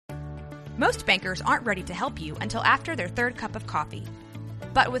Most bankers aren't ready to help you until after their third cup of coffee.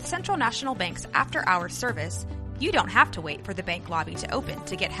 But with Central National Bank's after-hours service, you don't have to wait for the bank lobby to open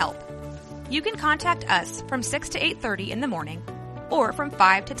to get help. You can contact us from 6 to 8:30 in the morning or from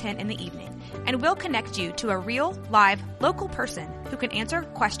 5 to 10 in the evening, and we'll connect you to a real, live, local person who can answer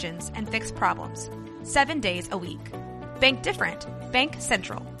questions and fix problems 7 days a week. Bank different. Bank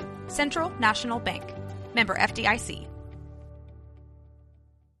Central. Central National Bank. Member FDIC.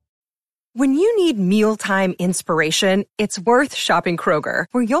 When you need mealtime inspiration, it's worth shopping Kroger,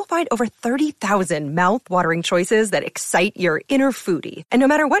 where you'll find over 30,000 mouth-watering choices that excite your inner foodie. And no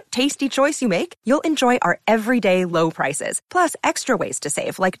matter what tasty choice you make, you'll enjoy our everyday low prices, plus extra ways to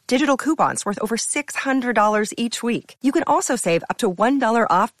save, like digital coupons worth over $600 each week. You can also save up to $1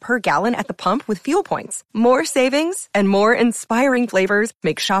 off per gallon at the pump with fuel points. More savings and more inspiring flavors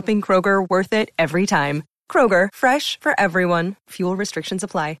make shopping Kroger worth it every time. Kroger, fresh for everyone. Fuel restrictions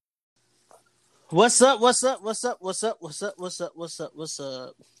apply. What's up?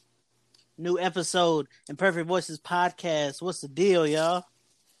 New episode in Perfect Voices podcast. What's the deal, y'all?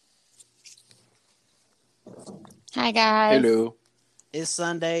 Hi, guys. Hello. It's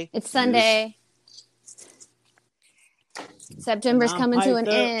Sunday. September's coming to an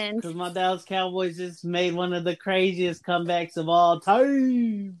end. Because my Dallas Cowboys just made one of the craziest comebacks of all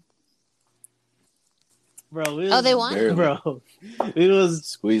time. Bro, they won? Barely. Bro, it was...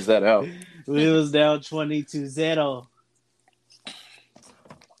 Squeeze that out. We was down 22-0.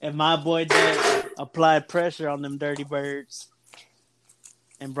 And my boy Dak applied pressure on them dirty birds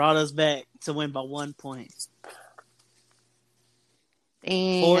and brought us back to win by 1 point.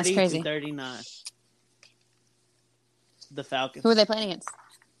 Dang, 40 that's crazy. to 39. The Falcons. Who are they playing against?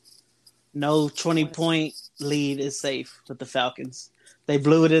 No 20-point lead is safe with the Falcons. They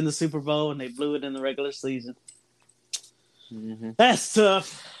blew it in the Super Bowl and they blew it in the regular season. Mm-hmm. That's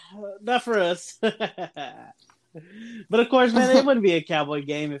tough. Not for us. But of course, man, it wouldn't be a Cowboy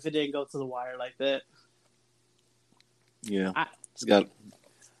game if it didn't go to the wire like that. Yeah. I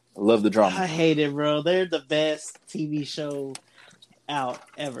love the drama. I hate it, bro. They're the best TV show out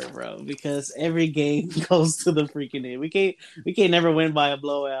ever, bro, because every game goes to the freaking end. We can't never win by a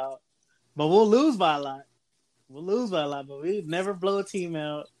blowout. But we'll lose by a lot. But we never blow a team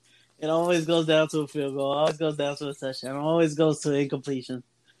out. It always goes down to a field goal. Always goes down to a touchdown. Always goes to incompletion.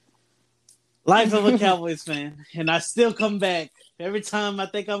 Life of a Cowboys fan. And I still come back. Every time I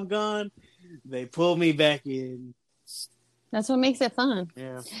think I'm gone, they pull me back in. That's what makes it fun.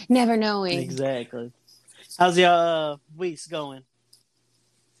 Yeah. Never knowing. Exactly. How's your weeks going?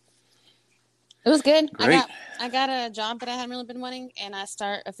 It was good. Great. I got a job that I hadn't really been wanting, and I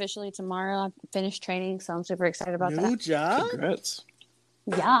start officially tomorrow. I finished training, so I'm super excited about that. New job? Congrats.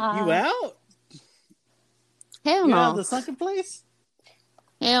 Yeah. You out? Hell You no. out of the sunken place?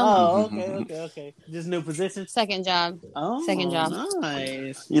 Hell no. Oh, okay. Just new position? Second job. Oh, Second job.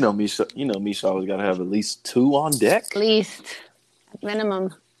 Nice. You know, Misha always got to have at least 2 on deck. At least.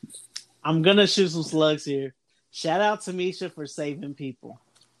 Minimum. I'm going to shoot some slugs here. Shout out to Misha for saving people.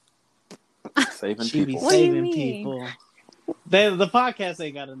 Saving She be people. What do you saving mean? people. The podcast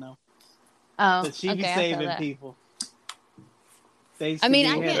ain't got to know. Oh, But she okay, be I feel saving that. people. I mean,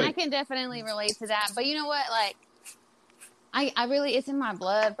 I can definitely relate to that. But you know what? Like, I really, it's in my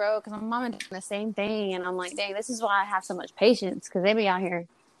blood, bro, because my mom is doing the same thing. And I'm like, dang, this is why I have so much patience, because they be out here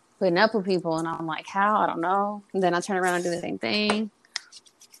putting up with people. And I'm like, how? I don't know. And then I turn around and do the same thing.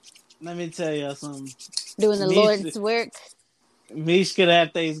 Let me tell you something. Doing the Lord's work. Mish could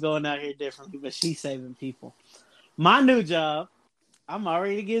have things going out here differently, but she's saving people. My new job, I'm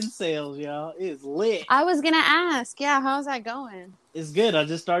already getting sales, y'all. It's lit. I was going to ask, yeah, how's that going? It's good. I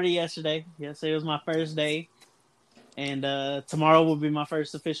just started yesterday. Yesterday was my first day. And tomorrow will be my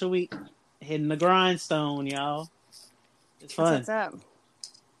first official week. Hitting the grindstone, y'all. It's fun. What's up?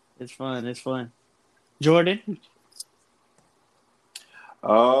 It's fun. Jordan?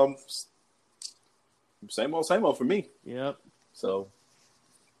 Same old for me. Yep. So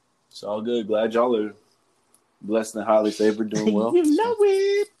it's all good. Glad y'all are blessed and highly favored, doing well. You know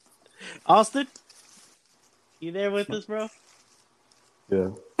it. Austin? You there with us, bro?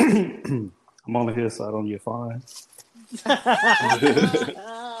 Yeah. I'm only here so I don't get fined. But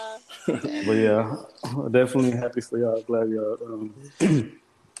yeah, definitely happy for y'all. Glad y'all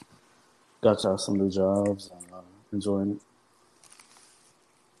got y'all some new jobs and enjoying it.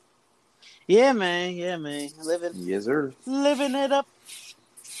 Yeah, man. Yes, sir. Living it up.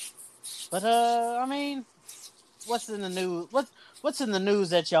 But I mean, what's in the news? What's in the news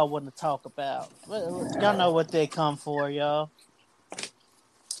that y'all want to talk about? Y'all know what they come for, y'all.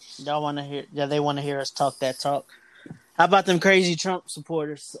 Y'all want to hear? Yeah, they want to hear us talk that talk. How about them crazy Trump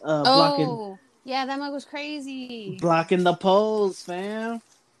supporters blocking? Yeah, that mug was crazy. Blocking the polls, fam.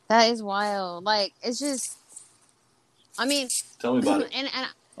 That is wild. Like, it's just, I mean, tell me about it. And I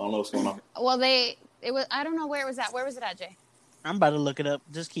don't know what's going on. Well, I don't know where it was at. Where was it at, Jay? I'm about to look it up.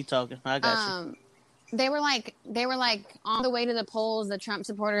 Just keep talking. I got you. They were like on the way to the polls. The Trump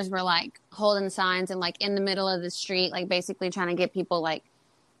supporters were like holding signs and like in the middle of the street, like basically trying to get people like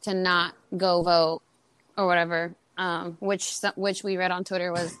to not go vote or whatever. Which we read on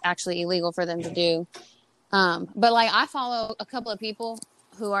Twitter was actually illegal for them to do. But like I follow a couple of people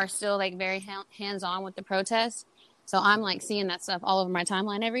who are still like very hands-on with the protests. So I'm like seeing that stuff all over my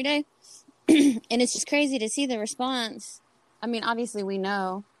timeline every day. And it's just crazy to see the response. I mean, obviously we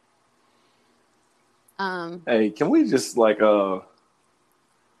know. Hey, can we just like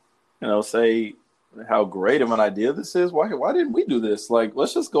say how great of an idea this is? Why didn't we do this? Like,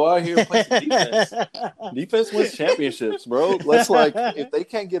 let's just go out here and play some defense. Defense wins championships, bro. Let's like, if they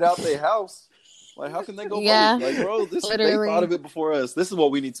can't get out their house, like, how can they go vote? Like, bro, they thought of it before us. This is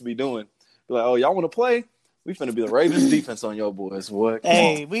what we need to be doing. Be like, oh, y'all want to play? We finna be the Ravens defense on your boys. What?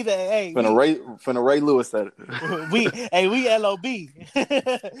 Hey, finna Ray Lewis that. we LOB.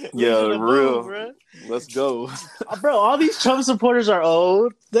 Yeah, real. Bro. Let's go, bro. All these Trump supporters are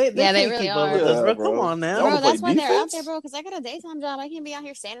old. They really are. With us, bro. Come on now, bro. That's why they're out there, bro. Because I got a daytime job. I can't be out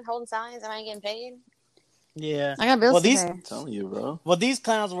here standing holding signs and I ain't getting paid. Yeah, I got bills to pay. I'm telling you, bro. Well, these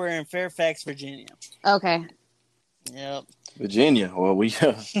clowns were in Fairfax, Virginia. Okay. Yep. Virginia. Well, we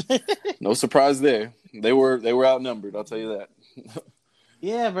no surprise there. They were outnumbered. I'll tell you that.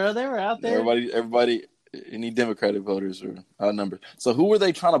 Yeah, bro, they were out there. Everybody, any Democratic voters are outnumbered. So, who were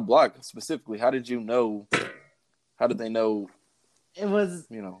they trying to block specifically? How did you know? How did they know? It was,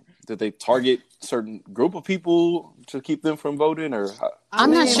 did they target certain group of people to keep them from voting, or?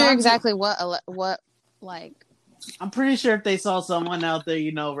 I'm not sure exactly what like. I'm pretty sure if they saw someone out there,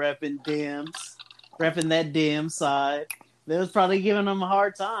 repping that Dem side, they was probably giving them a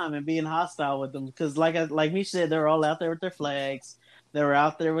hard time and being hostile with them because, like we said, they were all out there with their flags. They were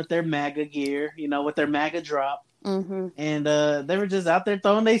out there with their MAGA gear, with their MAGA drop, and they were just out there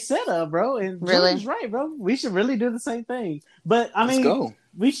throwing their setup, bro. And Jordan's right, bro. We should really do the same thing. But I mean,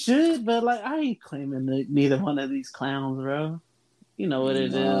 we should. But like, I ain't claiming neither one of these clowns, bro. You know what it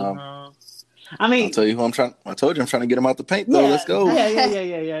is, bro. I mean, I'll tell you who I'm trying. I told you I'm trying to get them out the paint, though. Let's go.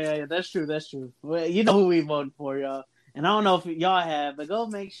 Yeah. That's true. Well, you know who we voted for, y'all. And I don't know if y'all have, but go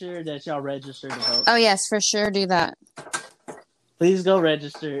make sure that y'all register to vote. Oh, yes, for sure. Do that. Please go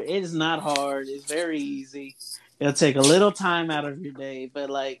register. It is not hard. It's very easy. It'll take a little time out of your day, but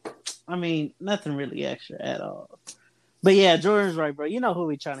nothing really extra at all. But yeah, Jordan's right, bro. You know who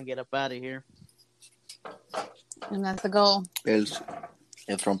we trying to get up out of here. And that's the goal. El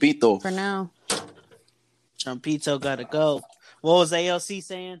Trumpito. For now. Trumpito got to go. What was AOC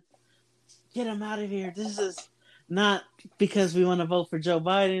saying? Get him out of here. This is not because we want to vote for Joe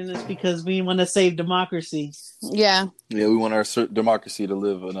Biden. It's because we want to save democracy. Yeah. Yeah, we want our democracy to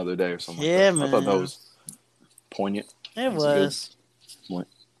live another day or something. Yeah, man. I thought that was poignant. It was.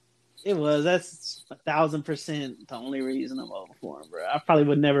 It was. That's 1,000% the only reason I'm voting for him, bro. I probably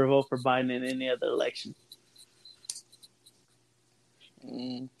would never vote for Biden in any other election.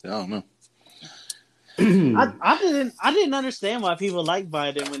 I don't know. I didn't understand why people liked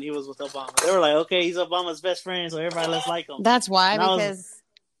Biden when he was with Obama. They were like, okay, he's Obama's best friend, so everybody let's like him. That's why, because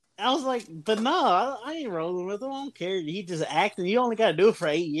I was like, but no, I ain't rolling with him. I don't care. He just acting. You only got to do it for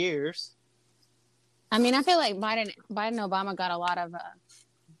 8 years. I mean, I feel like Biden and Obama got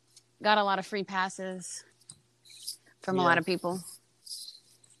a lot of free passes from a lot of people.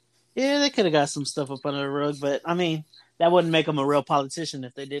 Yeah, they could have got some stuff up under the rug, but I mean, that wouldn't make them a real politician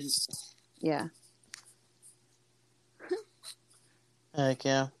if they didn't. Yeah. Heck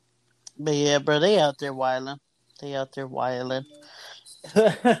yeah. But yeah, bro, they out there wilding. You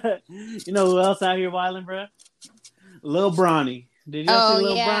know who else out here wilding, bro? Lil Bronny. Did you see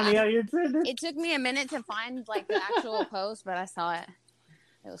Lil Bronny out here trending? It took me a minute to find like the actual post, but I saw it.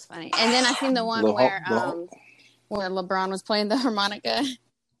 It was funny. And then I seen the one where LeBron was playing the harmonica.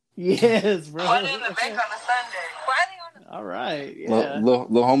 Yes, bro. One in the bank on a Sunday. All right. Yeah. Lil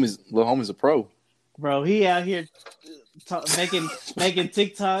homie's a pro. Bro, he out here making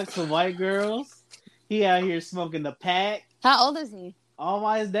TikToks for white girls. He out here smoking the pack. How old is he? All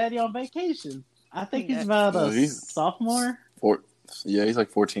while his daddy on vacation. I think he's about a sophomore. He's like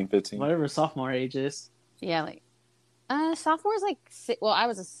 14, 15. Whatever sophomore age is. Yeah, like sophomore is like I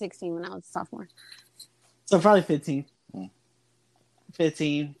was a 16 when I was a sophomore. So probably 15.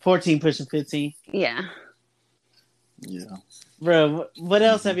 15, 14 pushing 15. Yeah. Yeah. Bro, what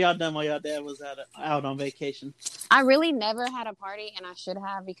else have y'all done while y'all dad was out on vacation? I really never had a party, and I should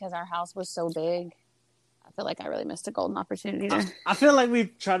have because our house was so big. I feel like I really missed a golden opportunity there. I feel like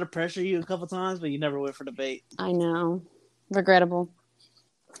we've tried to pressure you a couple times, but you never went for the bait. I know. Regrettable.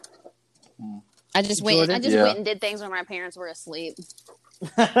 I just went and did things when my parents were asleep.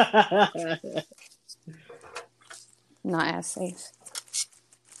 Not as safe.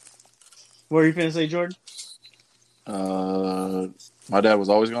 What were you finna say, Jordan? My dad was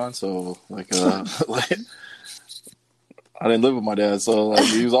always gone, so like I didn't live with my dad, so like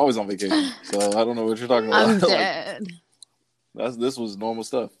he was always on vacation. So I don't know what you're talking about. I'm dead. This was normal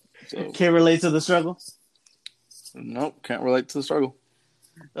stuff. So Can't relate to the struggle. Nope, can't relate to the struggle.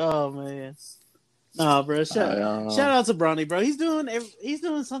 Oh man, no, bro. Shout out to Bronny, bro. He's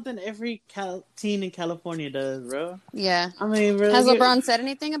doing something every teen in California does, bro. Yeah, I mean, really, has LeBron said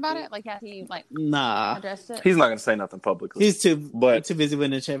anything about it? Like, has he addressed it? He's not gonna say nothing publicly. He's too busy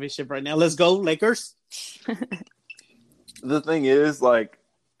winning the championship right now. Let's go, Lakers. The thing is, like,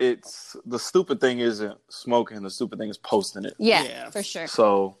 it's the stupid thing isn't smoking. The stupid thing is posting it. Yeah, for sure.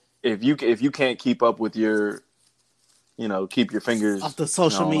 So if you can't keep up with your, keep your fingers off the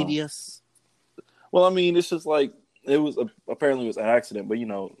social medias. Well, I mean, it's just like apparently it was an accident, but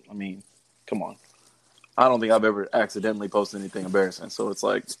I mean, come on. I don't think I've ever accidentally posted anything embarrassing. So it's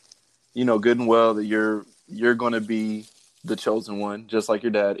like, good and well that you're going to be the chosen one, just like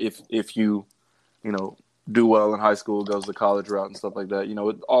your dad. If you do well in high school, goes the college route and stuff like that,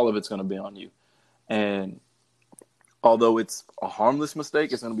 all of it's going to be on you. And although it's a harmless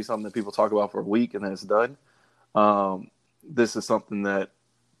mistake, it's going to be something that people talk about for a week and then it's done. This is something that,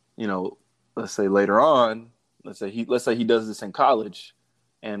 let's say later on, let's say he does this in college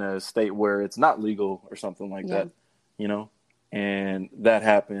in a state where it's not legal or something like that, and that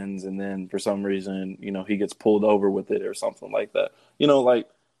happens. And then for some reason, he gets pulled over with it or something like that, like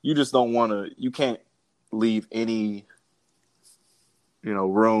you just don't want to, you can't leave any,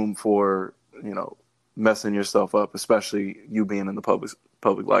 room for, messing yourself up, especially you being in the public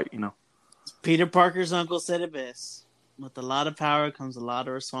light, Peter Parker's uncle said it best. With a lot of power comes a lot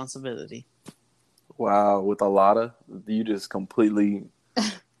of responsibility. Wow, with a lot of, you just completely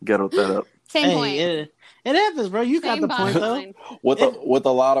ghettoed that up. Same point. It happens, bro. You got the point though. With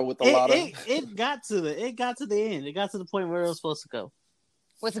a lot of. It got to the end. It got to the point where it was supposed to go.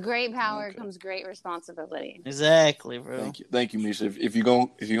 With great power comes great responsibility. Exactly, bro. Thank you, Misha. If you're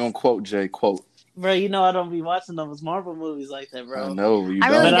gonna quote Jay, quote. Bro, I don't be watching those Marvel movies like that, bro. I know you I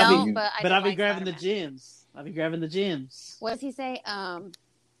don't. really don't, but I be grabbing the gems. What does he say? Dang,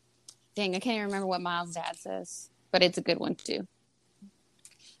 I can't even remember what Miles' dad says, but it's a good one too.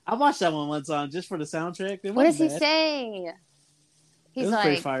 I watched that one time just for the soundtrack. What does he say? He's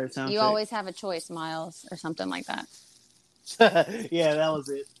like, fire soundtrack. You always have a choice, Miles, or something like that. Yeah, that was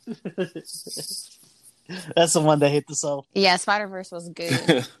it. That's the one that hit the soul. Yeah, Spider-Verse was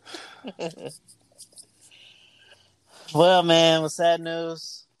good. Well, man, with sad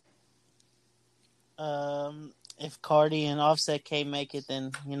news, if Cardi and Offset can't make it,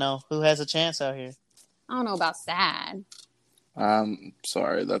 then who has a chance out here? I don't know about sad. I'm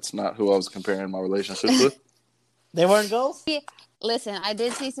sorry, that's not who I was comparing my relationship with. They weren't goals? Yeah. Listen, I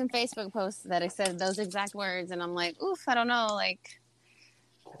did see some Facebook posts that it said those exact words, and I'm like, oof, I don't know, like.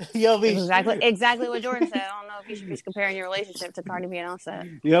 Yo, Mish. Exactly what Jordan said. I don't know if you should be comparing your relationship to Cardi B and Offset.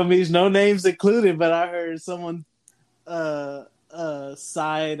 Yo, Mish, no names included, but I heard someone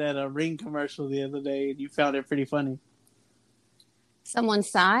sighed at a Ring commercial the other day, and you found it pretty funny. Someone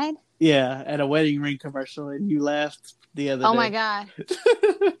sighed? Yeah, at a wedding ring commercial, and you laughed the other day. Oh my god!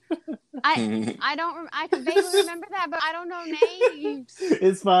 I can vaguely remember that, but I don't know names.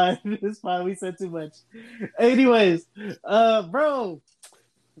 It's fine. We said too much. Anyways, bro,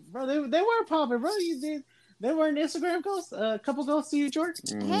 they weren't popping, bro. They weren't Instagram ghosts. A couple ghosts to you, George.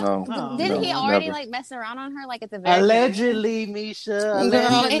 No. Didn't he already never. mess around on her at the very allegedly, Misha?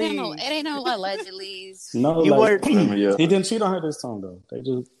 Allegedly. Girl, it ain't no allegedly. No, he didn't cheat on her this time though. They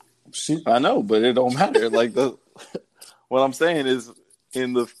just. I know, but it don't matter. What I'm saying is,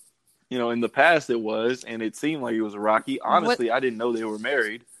 in the past it was, and it seemed like it was rocky. Honestly, I didn't know they were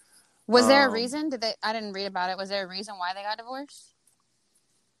married. Was there a reason? I didn't read about it. Was there a reason why they got divorced?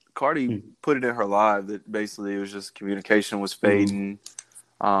 Cardi put it in her live that basically it was just communication was fading.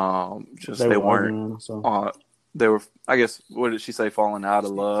 They weren't. They were. I guess what did she say? Falling out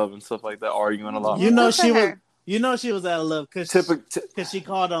of love and stuff like that. Arguing a lot. She was out of love because she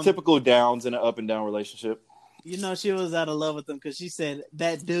called him typical downs in an up and down relationship. She was out of love with him because she said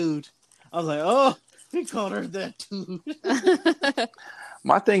that dude. I was like, oh, he called her that dude.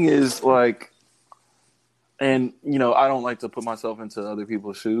 My thing is And, you know, I don't like to put myself into other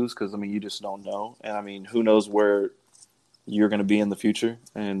people's shoes because, I mean, you just don't know. And, I mean, who knows where you're going to be in the future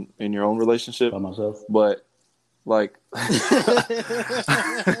and in your own relationship. By myself. But, like,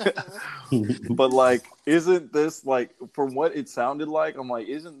 but, like, isn't this, like, from what it sounded like, I'm like,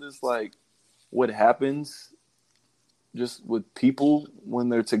 isn't this, like, what happens just with people when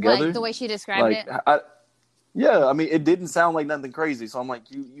they're together? Like the way she described it? Yeah, I mean, it didn't sound like nothing crazy. So I'm like,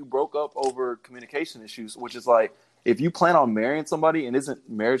 you broke up over communication issues, which is like, if you plan on marrying somebody and isn't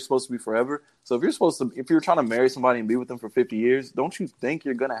marriage supposed to be forever? So if you're trying to marry somebody and be with them for 50 years, don't you think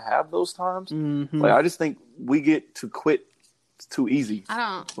you're going to have those times? Mm-hmm. Like, I just think we get to quit too easy.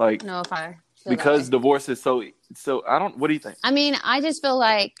 I don't know if I feel because divorce is so what do you think? I mean, I just feel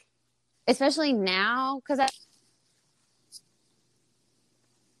like, especially now, because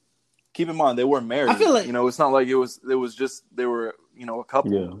keep in mind, they weren't married. I feel like, you know, it's not like it was just, they were, you know, a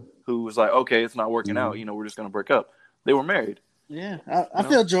couple who was like, okay, it's not working out. You know, we're just going to break up. They were married. Yeah. I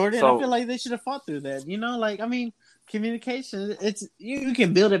feel Jordan. So, I feel like they should have fought through that. You know, like, I mean, communication, it's, you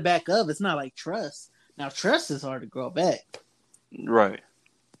can build it back up. It's not like trust. Now, trust is hard to grow back. Right.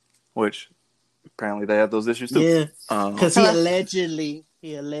 Which apparently they have those issues too. Yeah. Because he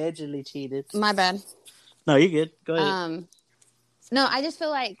allegedly cheated. My bad. No, you're good. Go ahead. No, I just feel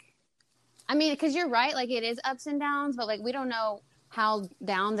like, I mean, because you're right, like it is ups and downs, but like we don't know how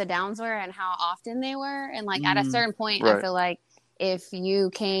down the downs were and how often they were. And like at a certain point, I feel like if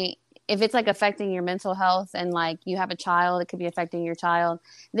it's like affecting your mental health and like you have a child, it could be affecting your child,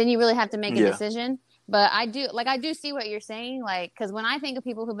 then you really have to make a decision. But I do see what you're saying. Like, because when I think of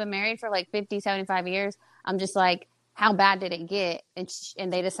people who've been married for like 50, 75 years, I'm just like, how bad did it get?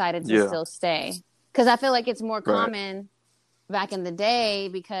 And they decided to still stay. Because I feel like it's more common back in the day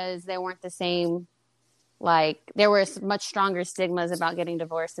because there weren't the same, like, there were much stronger stigmas about getting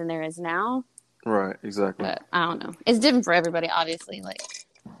divorced than there is now. Right, exactly. But I don't know. It's different for everybody, obviously. Like,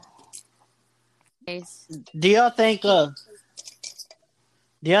 do y'all think COVID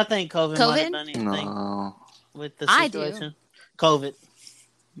might have done anything with the situation? I do. COVID.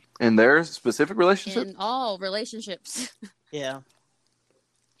 In their specific relationship? In all relationships. Yeah.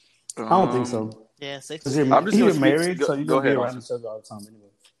 I don't think so. Yeah, I'm just married, so you're going to be around each other all the time anyway.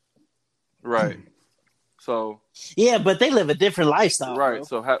 Right. So. Yeah, but they live a different lifestyle. Right.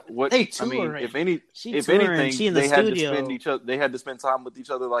 Bro. So if anything, they had to spend time with each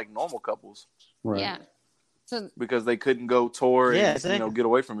other like normal couples. Right. Yeah. So because they couldn't go tour and get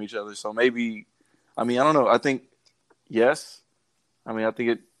away from each other. So maybe, I mean, I don't know. I think yes. I mean, I think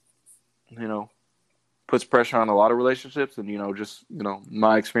it, puts pressure on a lot of relationships, and just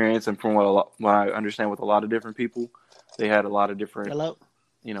my experience and from what I understand with a lot of different people, they had a lot of different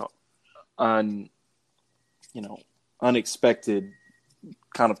unexpected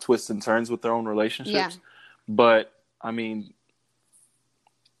kind of twists and turns with their own relationships. Yeah. But I mean,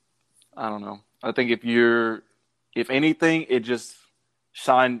 I don't know. I think if anything, it just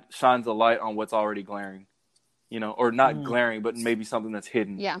shines a light on what's already glaring, or not glaring, but maybe something that's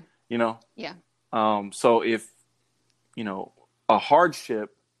hidden. Yeah. Yeah. So if, a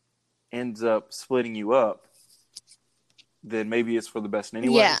hardship ends up splitting you up, then maybe it's for the best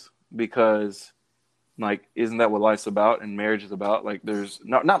anyways. Yeah. Because, like, isn't that what life's about and marriage is about? Like, there's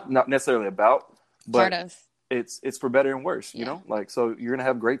not necessarily about, but part of. It's for better and worse, you know? Like, so you're going to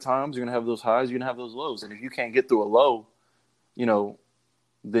have great times. You're going to have those highs. You're going to have those lows. And if you can't get through a low,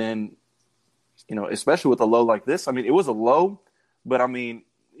 then, especially with a low like this, I mean, it was a low, but I mean,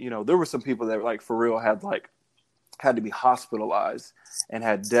 there were some people that like for real had to be hospitalized and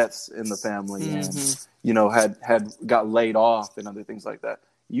had deaths in the family and, had got laid off and other things like that.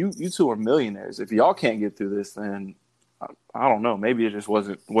 You two are millionaires. If y'all can't get through this, then I don't know. Maybe it just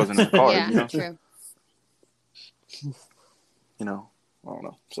wasn't in the cards. True. I don't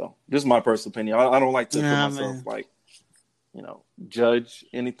know. So this is my personal opinion. I don't like to put myself judge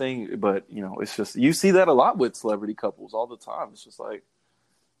anything, but it's just, you see that a lot with celebrity couples all the time. It's just like,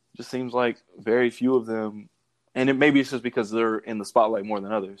 just seems like very few of them, and maybe it's just because they're in the spotlight more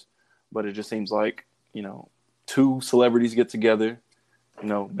than others, but it just seems like, two celebrities get together,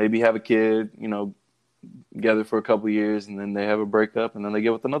 maybe have a kid, together for a couple of years, and then they have a breakup, and then they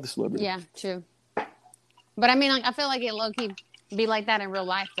get with another celebrity. Yeah, true. But I mean, like, I feel like it low-key be like that in real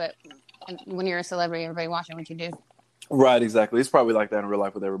life, but when you're a celebrity, everybody watching what you do. Right, exactly. It's probably like that in real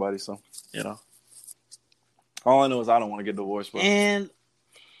life with everybody, so, All I know is I don't want to get divorced, bro. And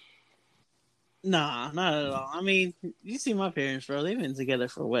nah, not at all. I mean, you see my parents, bro. They've been together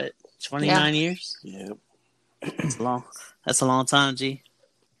for what, 29 years? Yep. That's a long time, G.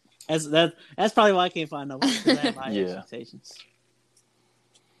 That's probably why I can't find nobody. I have high expectations.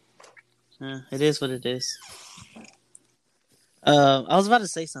 It is what it is. I was about to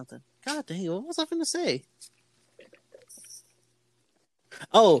say something. God dang, what was I going to say?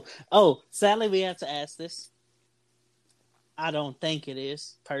 Oh, sadly we have to ask this. I don't think it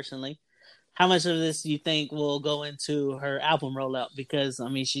is, personally. How much of this do you think will go into her album rollout? Because, I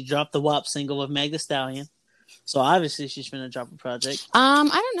mean, she dropped the WAP single with Meg Thee Stallion. So, obviously, she's going to drop a project. I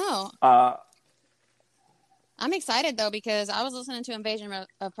don't know. I'm excited, though, because I was listening to Invasion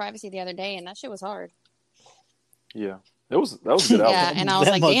of Privacy the other day, and that shit was hard. Yeah. That was a good album. Yeah, and I was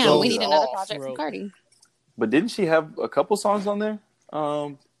like, damn, we need another project from Cardi. But didn't she have a couple songs on there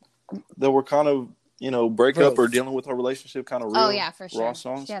that were kind of, breakup or dealing with her relationship, kind of real? Oh, yeah, for sure. Raw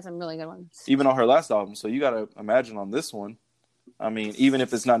songs? She had some really good ones. Even on her last album. So you got to imagine on this one, I mean, even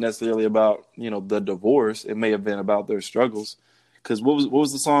if it's not necessarily about, the divorce, it may have been about their struggles. Because what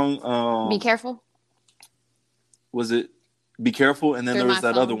was the song? Be Careful? Was it Be Careful? And then there was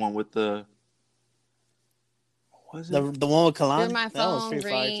that other one with the... What was it? The one with Kalani? Through My Phone, that was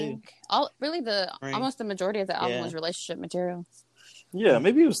pretty fire, too. Almost the majority of the album was relationship material. Yeah,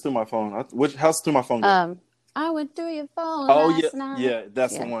 maybe it was Through My Phone. How's Through My Phone go? I went through your phone last night. Yeah,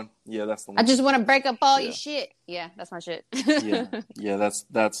 that's the one. Yeah, that's the one. I just want to break up all your shit. Yeah, that's my shit. yeah,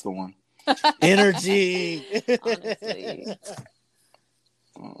 that's the one. Energy. Honestly.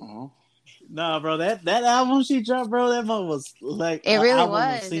 Nah, bro, that album she dropped, bro, that one was like it really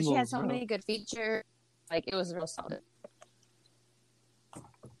was. Singles, she had so many good features. Like it was real solid.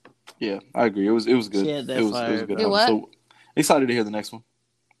 Yeah, I agree. It was good. It was a good album. What? So excited to hear the next one.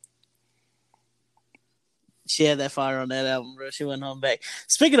 She had that fire on that album, bro. She went home back.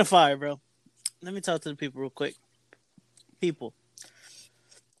 Speaking of fire, bro, let me talk to the people real quick. People,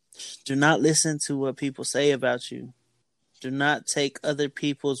 do not listen to what people say about you. Do not take other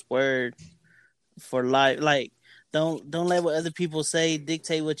people's word for life. Like, don't let what other people say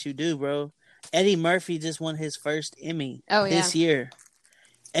dictate what you do, bro. Eddie Murphy just won his first Emmy this year.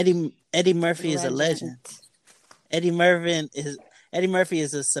 Eddie Murphy is a legend. Eddie Murphy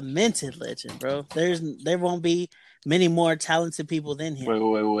is a cemented legend, bro. There won't be many more talented people than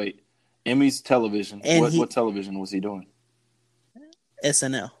him. Wait. Emmy's television. And what television was he doing?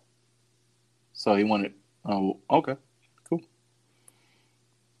 SNL. So he won it. Oh, okay. Cool.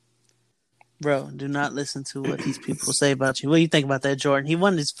 Bro, do not listen to what these people say about you. What do you think about that, Jordan? He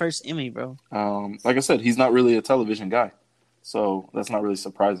won his first Emmy, bro. Like I said, he's not really a television guy. So that's not really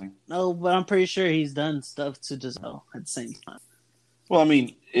surprising. No, but I'm pretty sure he's done stuff to Giselle at the same time. Well, I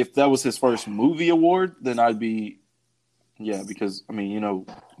mean, if that was his first movie award, then I'd be, because, I mean,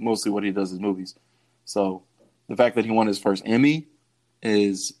 mostly what he does is movies. So the fact that he won his first Emmy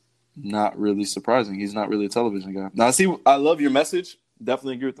is not really surprising. He's not really a television guy. Now, I love your message.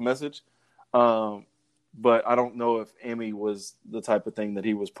 Definitely agree with the message. But I don't know if Emmy was the type of thing that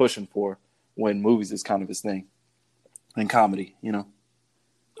he was pushing for when movies is kind of his thing. And comedy, I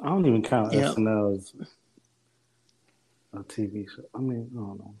don't even count SNL as a TV show. I mean, I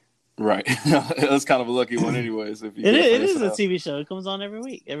don't know. Right. That's kind of a lucky one anyways. If you it is a TV show. It comes on every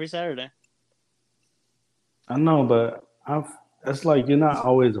week, every Saturday. I know, but it's like you're not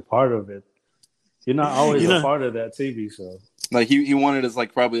always a part of it. You're not always a part of that TV show. Like he wanted as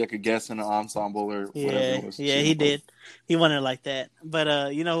probably like a guest in an ensemble or whatever it was. Yeah, he did. He wanted like that.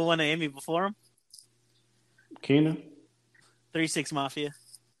 But you know who won an Emmy before him? Keenan? 3 6 Mafia.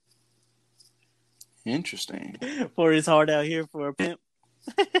 Interesting. For his heart out here for a pimp.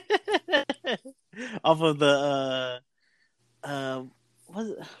 Off of the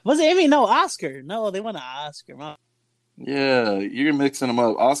was it Emmy? No, Oscar. No, they won an Oscar. Yeah, you're mixing them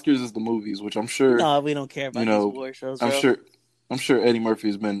up. Oscars is the movies, which I'm sure. No, we don't care about these award shows. Bro. I'm sure Eddie Murphy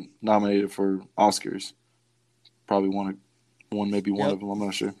has been nominated for Oscars. Probably one maybe one of them. I'm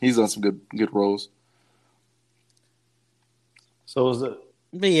not sure. He's done some good roles. So is it?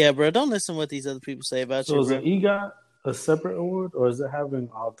 But yeah, bro, don't listen to what these other people say about you. So is it EGOT a separate award, or is it having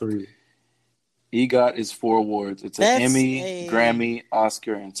all three? EGOT is 4 awards. It's an Emmy, Grammy,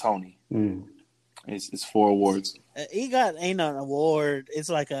 Oscar, and Tony. It's 4 awards. EGOT ain't an award. It's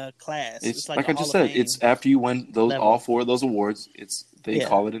like a class. It's like I just said. It's after you win all 4 of those awards. They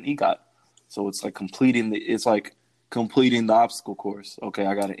call it an EGOT. So it's like completing the obstacle course. Okay,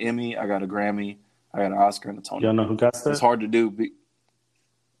 I got an Emmy, I got a Grammy, I got an Oscar, and a Tony. Y'all know who got that? It's hard to do.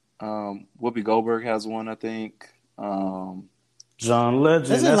 Whoopi Goldberg has one, I think. John Legend.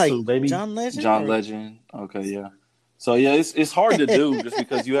 That's like who, baby. John Legend. John Legend. Okay, yeah. So yeah, it's hard to do just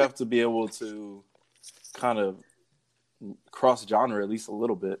because you have to be able to kind of cross genre at least a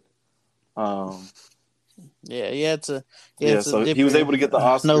little bit. So he was able to get the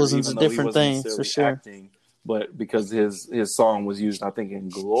Oscar even though he wasn't necessarily acting, but because his song was used, I think, in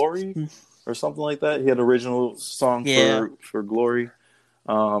Glory or something like that. He had an original song for Glory.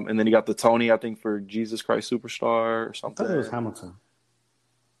 And then he got the Tony, I think, for Jesus Christ Superstar or something. I thought it was Hamilton.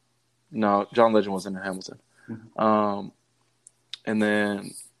 No, John Legend wasn't in Hamilton. Mm-hmm. And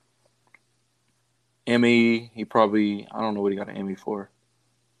then Emmy, I don't know what he got an Emmy for.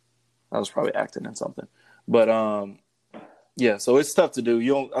 That was probably acting in something. But yeah, so it's tough to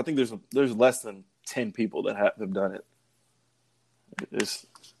do. I think there's less than 10 people that have done it.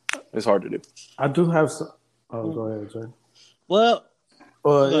 It's hard to do. I do have some. Oh, go ahead, Jay. Well, it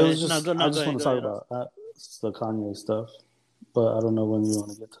was just. I just want to talk about the Kanye stuff, but I don't know when we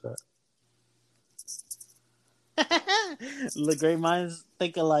want to get to that. Look, great minds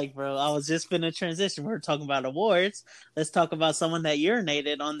think alike, bro. I was just finna transition. We're talking about awards. Let's talk about someone that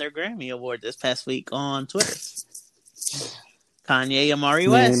urinated on their Grammy Award this past week on Twitter. Kanye Amari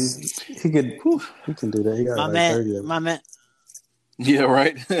West. He can do that. He got 30 of them. My man. Yeah,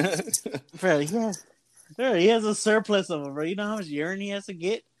 right. Bro, he has a surplus of them, bro. You know how much urine he has to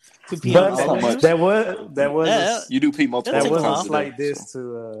get to pee but on that was you do pee multiple times. That was a like day, this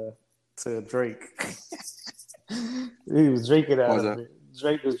to Drake. He was drinking out of it.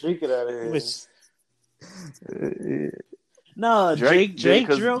 Drake was drinking out of it. No, Drake Jay-Z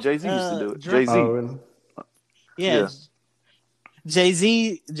used to do it. Jay-Z. Oh, really? Yeah.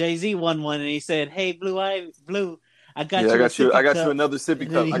 Jay-Z won one, and he said, "Hey, Blue, I got you another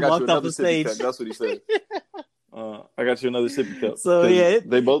sippy cup. I got you another sippy cup." That's what he said. I got you another sippy cup. So yeah,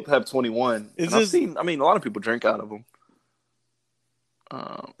 they both have 21. I've seen. I mean, a lot of people drink out of them.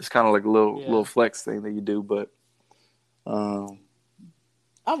 It's kind of like a little flex thing that you do, but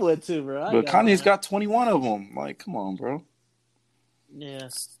I would too, bro. But Kanye's got 21 of them. Like, come on, bro. Yeah,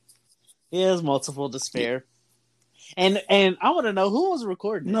 he has multiple to spare. And I want to know who was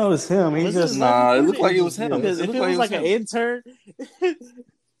recording. No, it's him. He just it looked like it was him. Because if it was like an intern.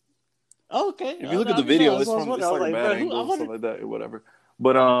 Okay. If you look at the video, it's like a bad angle, something like that, or whatever.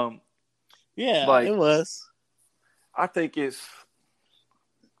 But yeah, like, it was. I think it's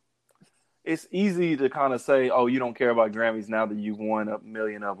easy to kind of say, "Oh, you don't care about Grammys now that you've won a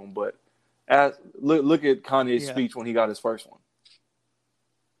million of them." But look at Kanye's speech when he got his first one.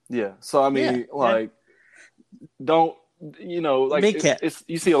 Yeah. So I mean, don't like it's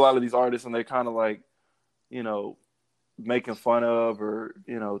you see a lot of these artists and they kind of like, making fun of or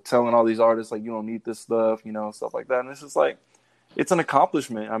telling all these artists like you don't need this stuff, stuff like that. And it's just like it's an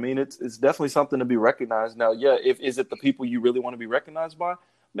accomplishment. I mean, it's definitely something to be recognized. Now, is it the people you really want to be recognized by?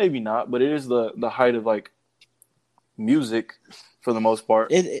 Maybe not, but it is the height of like music for the most part.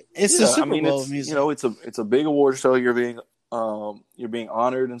 It's the Super Bowl music. It's a big award show. You're being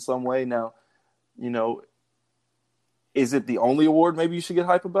honored in some way. Now, is it the only award maybe you should get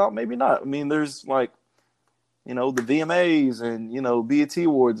hype about? Maybe not. I mean, there's like, the VMAs and, BET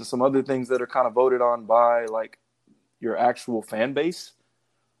Awards and some other things that are kind of voted on by like your actual fan base.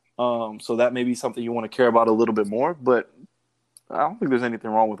 So that may be something you want to care about a little bit more, but I don't think there's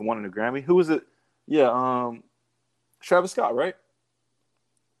anything wrong with winning a Grammy. Who is it? Yeah. Travis Scott, right?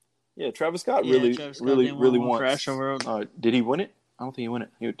 Yeah. Travis Scott really won. Did he win it? I don't think he won it.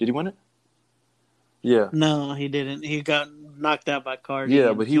 Did he win it? Yeah. No, he didn't. He got knocked out by Cardi.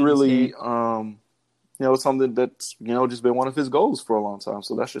 Yeah, but he really, it's something that's, just been one of his goals for a long time.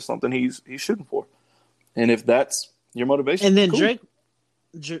 So that's just something he's shooting for. And if that's your motivation, and then cool.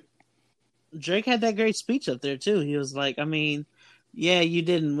 Drake had that great speech up there too. He was like, I mean, yeah, you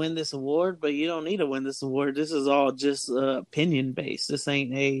didn't win this award, but you don't need to win this award. This is all just opinion based. This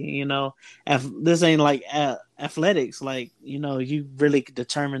ain't this ain't like athletics. Like, you really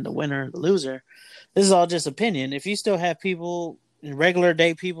determine the winner and the loser. This is all just opinion. If you still have people, regular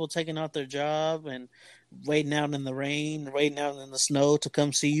day people taking out their job and waiting out in the rain, waiting out in the snow to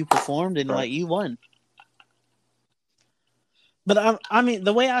come see you perform, then like you won. But I mean,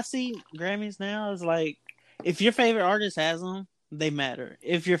 the way I see Grammys now is like, if your favorite artist has them, they matter.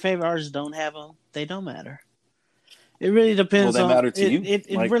 If your favorite artists don't have them, they don't matter. It really depends. Well, they matter to you. It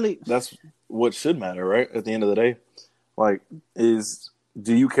really. That's what should matter, right? At the end of the day, like,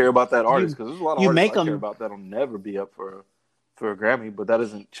 do you care about that artist? Because there's a lot of artists I care about that'll never be up for a Grammy, but that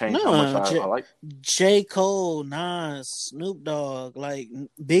doesn't change how much I like. J. Cole, Nas, Snoop Dogg, like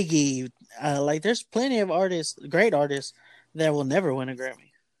Biggie, like there's plenty of artists, great artists, that will never win a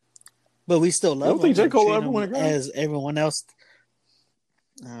Grammy. But we still love them. I don't think J. Cole will ever win a Grammy. As everyone else.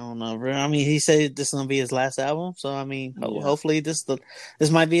 I don't know, bro. I mean, he said this is going to be his last album. So, I mean, hopefully this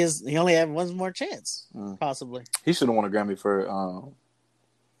might be he only have one more chance, possibly. He should have won a Grammy for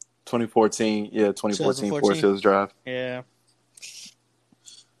 2014. Yeah, 2014 Forest Hills Drive. Yeah.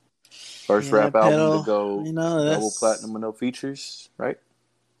 First rap album to go double platinum with no features, right?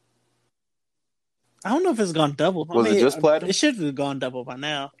 I don't know if it's gone double. Was it just platinum? It should have gone double by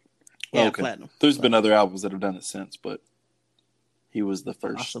now. Yeah, okay. Platinum. There's been other albums that have done it since, but he was the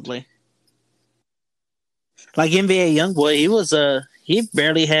first. Possibly. Like NBA YoungBoy, he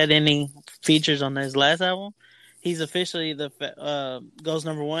barely had any features on his last album. He's officially goes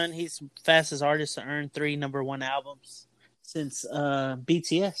number one. He's the fastest artist to earn 3 number one albums since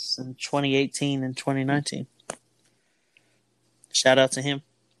BTS in 2018 and 2019. Shout out to him.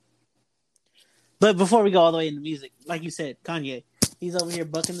 But before we go all the way into music, like you said, Kanye, he's over here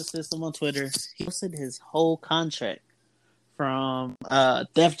bucking the system on Twitter. He posted his whole contract from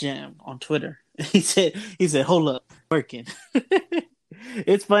Def Jam on Twitter. He said, hold up, working.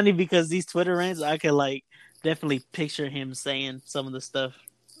 It's funny because these Twitter rants, I can like definitely picture him saying some of the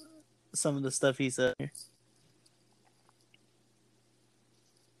stuff he said.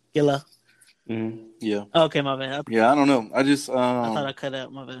 Gilla. Mm-hmm. Yeah. Okay, my bad. Yeah, I don't know. I thought I cut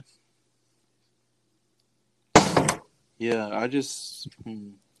out, my bad. Yeah, I just.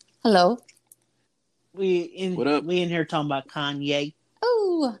 Hello. We in here talking about Kanye.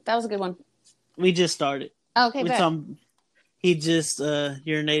 Oh, that was a good one. We just started. Okay, he just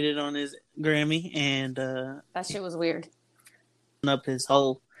urinated on his Grammy and that shit was weird.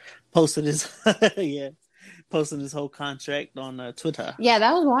 Posted his whole contract on Twitter. Yeah,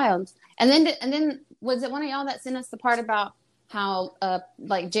 that was wild. And then was it one of y'all that sent us the part about how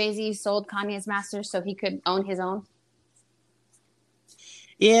like Jay-Z sold Kanye's masters so he could own his own?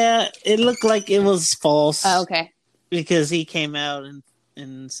 Yeah, it looked like it was false. Oh, okay. Because he came out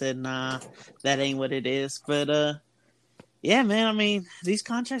and said, nah, that ain't what it is. But yeah, man, I mean, these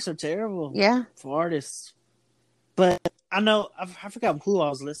contracts are terrible. Yeah. For artists. But I know I forgot who I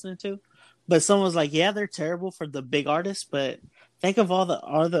was listening to, but someone was like, yeah, they're terrible for the big artists, but think of all the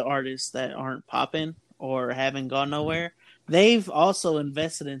other artists that aren't popping or haven't gone nowhere. They've also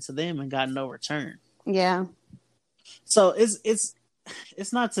invested into them and got no return. Yeah. So it's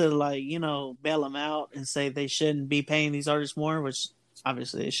not to like, bail them out and say they shouldn't be paying these artists more, which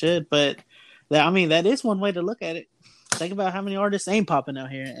obviously they should, but that is one way to look at it. Think about how many artists ain't popping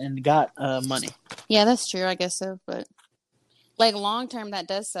out here and got money. Yeah, that's true. I guess so. But like long term, that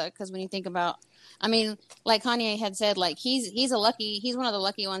does suck because when you think about, I mean, like Kanye had said, like he's one of the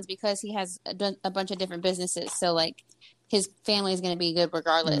lucky ones because he has a bunch of different businesses. So like his family is going to be good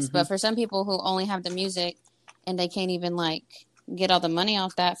regardless. Mm-hmm. But for some people who only have the music and they can't even like get all the money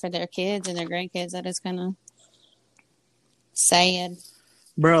off that for their kids and their grandkids, that is kind of sad.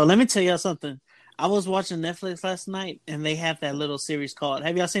 Bro, let me tell y'all something. I was watching Netflix last night, and they have that little series called.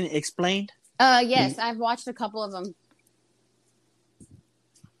 Have y'all seen it? Explained? Yes, I've watched a couple of them.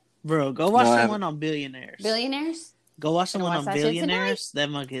 Bro, go watch the one on billionaires. Billionaires? Go watch the one on billionaires. That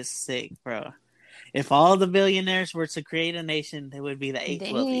mug is sick, bro. If all the billionaires were to create a nation, they would be the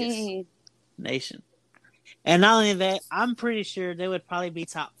 8th wealthiest nation. And not only that, I'm pretty sure they would probably be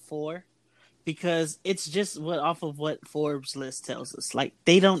top 4. Because it's just off of what Forbes list tells us. Like,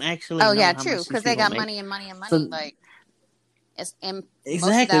 they don't actually know yeah, how true. Because they got money and money and money. So, and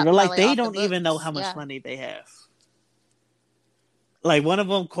exactly. But, like, they don't even know how much money they have. Like, one of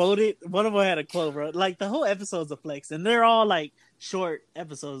them had a quote, bro. Like, the whole episode's a flex. And they're all, like, short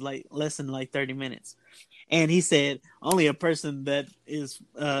episodes, like, less than, like, 30 minutes. And he said, only a person that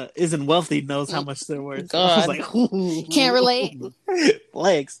isn't wealthy knows how much they're worth. God. I was like, ooh. Can't relate.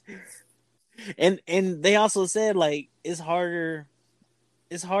 Flex. And they also said like it's harder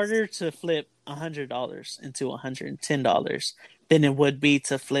to flip $100 into $110 than it would be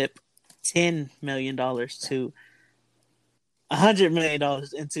to flip $10 million to $100 million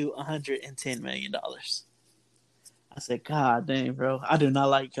into $110 million. I said, God dang, bro, I do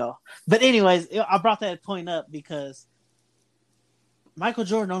not like y'all. But anyways, I brought that point up because Michael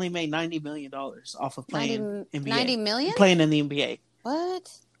Jordan only made $90 million off of playing NBA. 90 million? Playing in the NBA.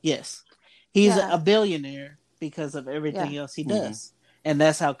 What? Yes. He's a billionaire because of everything else he does. Mm-hmm. And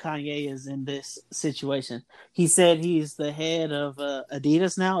that's how Kanye is in this situation. He said he's the head of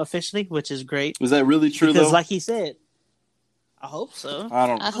Adidas now officially, which is great. Was that really true, because though? like he said, I hope so.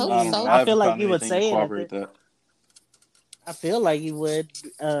 I hope so. I feel like he would say it. I feel like he would.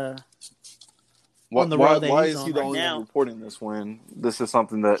 On the road why is he the only one reporting this when this is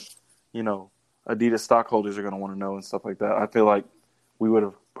something that, Adidas stockholders are going to want to know and stuff like that? I feel like we would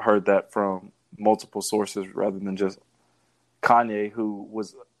have heard that from multiple sources rather than just Kanye, who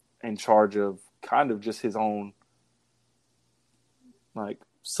was in charge of kind of just his own like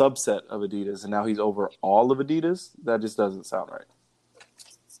subset of Adidas, and now he's over all of Adidas. That just doesn't sound right.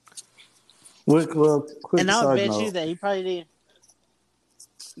 Quick and I'll side bet note. you that he probably did.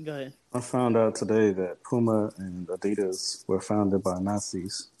 Go ahead. I found out today that Puma and Adidas were founded by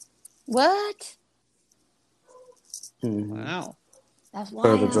Nazis. What? Mm-hmm. Wow. That's For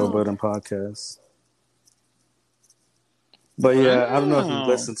the wild. Joe Budden podcast. But yeah, I don't know if you've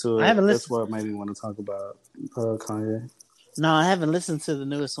listened to it. I haven't That's listened. what made me want to talk about Kanye. No, I haven't listened to the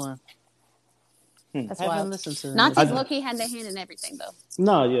newest one. That's I haven't wild. listened to the Nazis newest one. low-key had their hand in everything, though.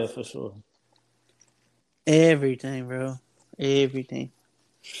 No, yeah, for sure. Everything, bro. Everything.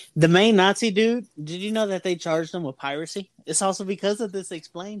 The main Nazi dude, did you know that they charged him with piracy? It's also because of this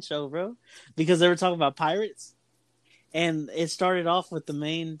Explained show, bro. Because they were talking about pirates. And it started off with the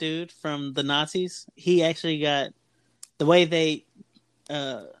main dude from the Nazis. He actually got... The way they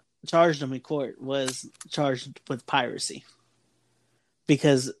charged him in court was charged with piracy.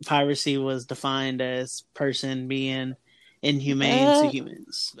 Because piracy was defined as person being inhumane to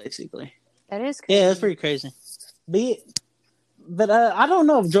humans, basically. That is crazy. Yeah, that's pretty crazy. But I don't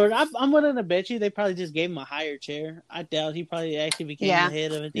know if Jordan. I'm willing to bet you they probably just gave him a higher chair. I doubt he probably actually became the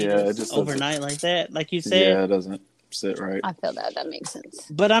head of it. It just overnight like that, like you said. Yeah, it doesn't sit right. I feel that makes sense.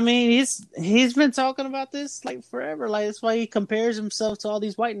 But I mean, he's been talking about this like forever. Like that's why he compares himself to all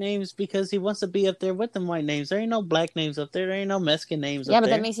these white names because he wants to be up there with them white names. There ain't no black names up there. There ain't no Mexican names up there. Yeah, but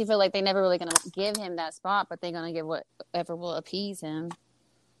that makes you feel like they're never really gonna give him that spot, but they're gonna give whatever will appease him.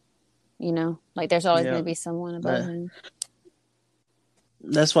 You know, like there's always gonna be someone above him.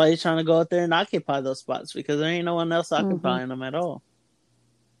 That's why he's trying to go out there and occupy those spots because there ain't no one else occupying them at all.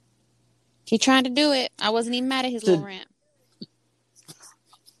 He trying to do it. I wasn't even mad at his little rant.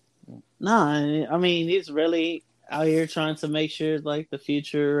 No, I mean he's really out here trying to make sure like the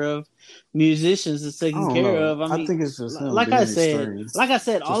future of musicians is taken care of. I mean, think it's just him like I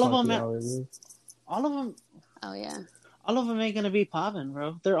said, all of them. Oh yeah. All of them ain't gonna be popping,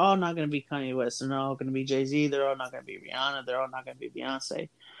 bro. They're all not gonna be Kanye West. They're all gonna be Jay-Z. They're all not gonna be Rihanna. They're all not gonna be Beyonce.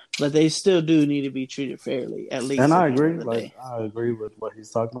 But they still do need to be treated fairly, at least. And I agree. Like I agree with what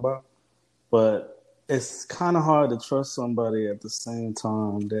he's talking about. But it's kind of hard to trust somebody at the same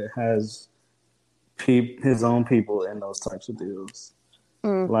time that has his own people in those types of deals.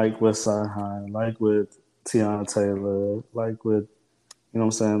 Like with Sci-Hi, like with Tiana Taylor, like with, you know what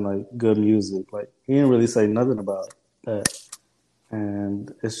I'm saying, like good music. Like he didn't really say nothing about that.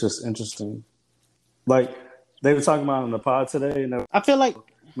 And it's just interesting. Like they were talking about on the pod today, and I feel like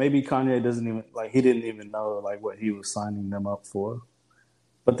maybe Kanye doesn't even he didn't even know like what he was signing them up for.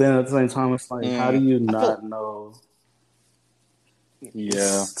 But then at the same time, it's like, how do you not know?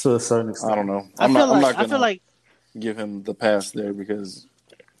 Yeah, to a certain extent. I don't know. I feel like give him the pass there because,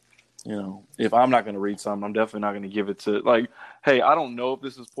 you know, if I'm not going to read something, I'm definitely not going to give it to like, hey, I don't know if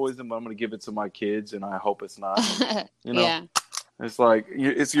this is poison, but I'm going to give it to my kids, and I hope it's not. You know, yeah. It's like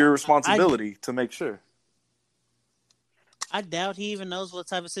it's your responsibility to make sure. I doubt he even knows what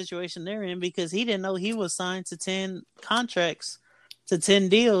type of situation they're in because he didn't know he was signed to 10 contracts, to 10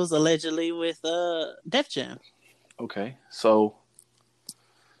 deals allegedly with Def Jam. Okay, so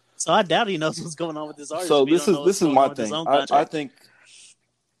I doubt he knows what's going on with this artist. So this is my thing. I think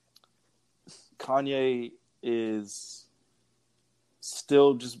Kanye is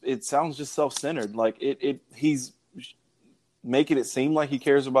still just. It sounds just self-centered. Like he's making it seem like he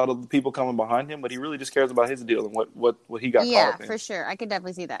cares about other people coming behind him, but he really just cares about his deal and what he got caught up in. Yeah, for sure. I could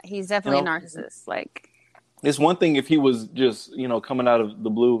definitely see that. He's definitely a narcissist. Like, it's one thing if he was just, you know, coming out of the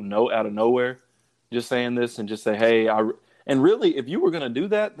blue, out of nowhere, just saying this and just say, hey, and really, if you were going to do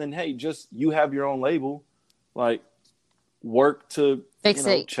that, then, hey, just you have your own label, like work to fix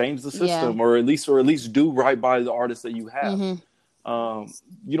it, change the system, or at least do right by the artists that you have. Mm-hmm.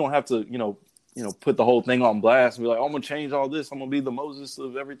 You don't have to, put the whole thing on blast and be like, oh, I'm going to change all this. I'm going to be the Moses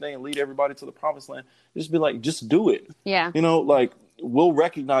of everything and lead everybody to the promised land. Just be like, just do it. Yeah. Like we'll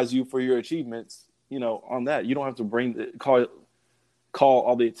recognize you for your achievements, on that. You don't have to call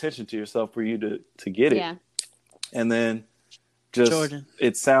all the attention to yourself for you to get it. Yeah. And then just, Jordan.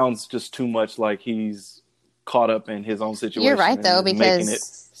 It sounds just too much like he's caught up in his own situation. You're right, though, because making it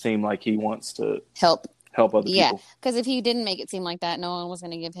seem like he wants to help other people. Yeah, because if he didn't make it seem like that, no one was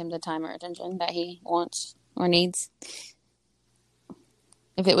going to give him the time or attention that he wants or needs.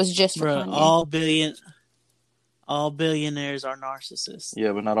 If it was just for Kanye. All billionaires are narcissists.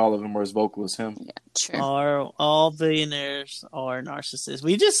 Yeah, but not all of them are as vocal as him. Yeah, true. All billionaires are narcissists.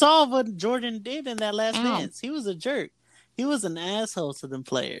 We just saw what Jordan did in that last dance. He was a jerk. He was an asshole to them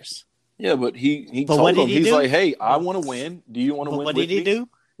players. Yeah, but he told them, he's like, hey, I want to win. Do you want to win with me? What did he do?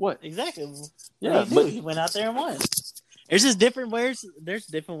 What? Exactly. Yeah, but he went out there and won. There's just different ways. There's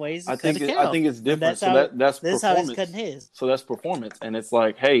different ways. I think it's different. That's performance. How he's cutting his. So that's performance, and it's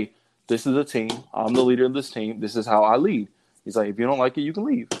like, hey, this is a team. I'm the leader of this team. This is how I lead. He's like, if you don't like it, you can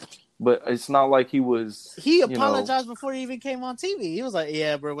leave. but it's not like he was. He apologized before he even came on TV. He was like,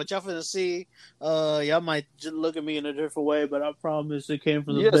 "Yeah, bro, what y'all finna see? Y'all might just look at me in a different way, but I promise it came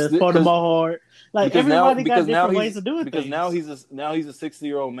from the best part of my heart." Like everybody got different ways of doing things. Because now he's a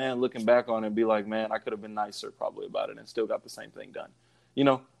 60-year-old man looking back on it and be like, "Man, I could have been nicer probably about it and still got the same thing done."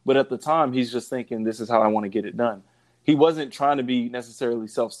 But at the time, he's just thinking, "This is how I want to get it done." He wasn't trying to be necessarily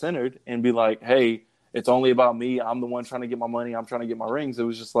self-centered and be like, "Hey, it's only about me. I'm the one trying to get my money. I'm trying to get my rings." It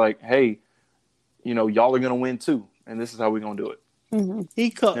was just like, "Hey, y'all are going to win too. And this is how we're going to do it." Mm-hmm.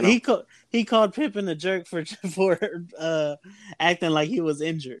 He called Pippen a jerk for acting like he was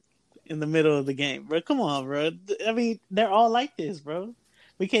injured in the middle of the game. Bro, come on, bro. I mean, they're all like this, bro.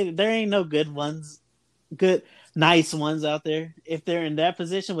 There ain't no good ones, nice ones out there. If they're in that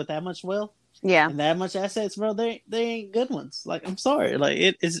position with that much wealth, and that much assets, bro, they ain't good ones. Like, I'm sorry. Like,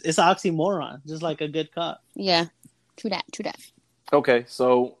 it's oxymoron, just like a good cop. Yeah. True that. Okay,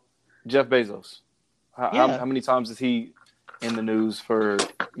 so Jeff Bezos. How many times is he in the news for,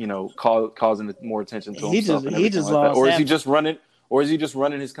 causing more attention to himself? He just lost. Or is he just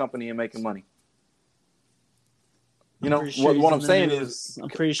running his company and making money? What I'm saying is, I'm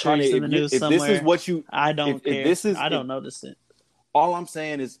pretty sure he's in the news somewhere. If this is what you, I don't care. I don't notice it. All I'm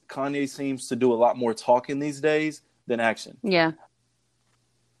saying is Kanye seems to do a lot more talking these days than action. Yeah.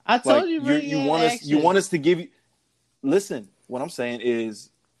 I told you, bro. You want us to give you. Listen, what I'm saying is,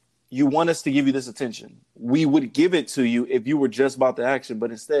 you want us to give you this attention. We would give it to you if you were just about the action,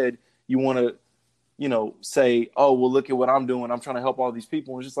 but instead you want to, say, "Oh, well, look at what I'm doing. I'm trying to help all these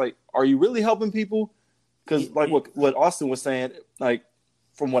people." And it's just like, are you really helping people? Because like what Austin was saying, like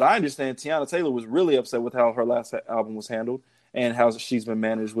from what I understand, Tiana Taylor was really upset with how her last album was handled and how she's been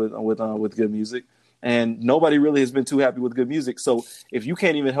managed with Good Music. And nobody really has been too happy with Good Music. So if you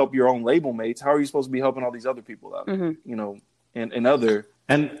can't even help your own label mates, how are you supposed to be helping all these other people out? Mm-hmm. And other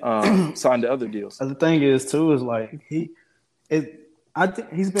signed to other deals. The thing is too is like I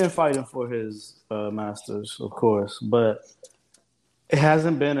think he's been fighting for his masters, of course, but it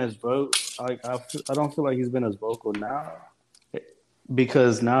hasn't been as vocal. Like I don't feel like he's been as vocal now,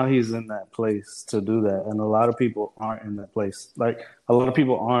 because now he's in that place to do that, and a lot of people aren't in that place. Like a lot of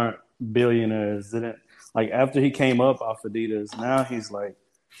people aren't billionaires. After he came up off Adidas, now he's like,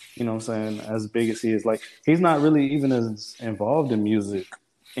 you know what I'm saying, as big as he is, like he's not really even as involved in music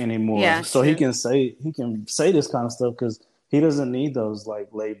anymore. Yeah, so he can say this kind of stuff because he doesn't need those like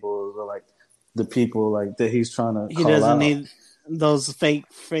labels or like the people like that he's trying to. He doesn't need those fake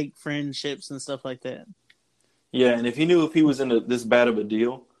friendships and stuff like that. Yeah, and if he was in this bad of a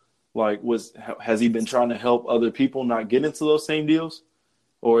deal, like has he been trying to help other people not get into those same deals?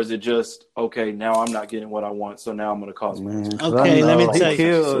 Or is it just, okay, now I'm not getting what I want, so now I'm going to cause man. Okay, let me tell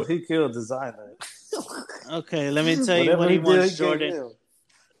you. He killed Designer. Okay, let me tell you what he wants, Jordan.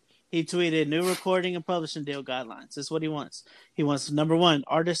 He tweeted new recording and publishing deal guidelines. That's what he wants. He wants, number one,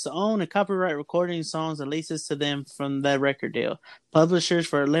 artists to own and copyright recording songs and leases to them from that record deal. Publishers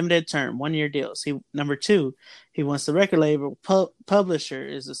for a limited term, 1-year deals. Number two, he wants the record label publisher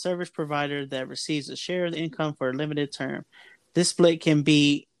is a service provider that receives a share of the income for a limited term. This split can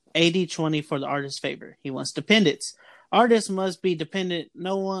be 80-20 for the artist's favor. He wants dependents. Artists must be dependent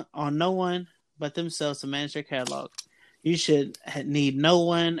on no one but themselves to manage their catalog. You should need no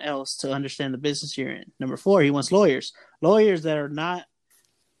one else to understand the business you're in. Number four, he wants lawyers. Lawyers that are not,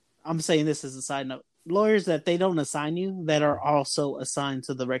 I'm saying this as a side note, lawyers that they don't assign you that are also assigned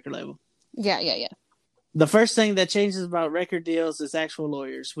to the record label. Yeah. The first thing that changes about record deals is actual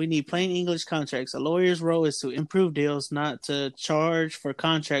lawyers. We need plain English contracts. A lawyer's role is to improve deals, not to charge for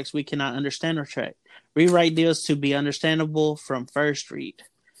contracts we cannot understand or track. Rewrite deals to be understandable from first read.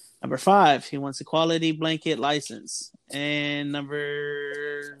 Number five, he wants a quality blanket license. And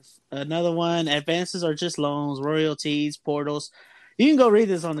another one, advances are just loans, royalties, portals. You can go read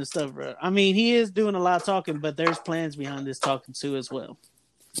this on this stuff, bro. I mean, he is doing a lot of talking, but there's plans behind this talking too as well.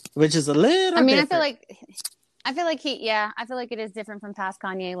 Which is a little different. I feel like it is different from past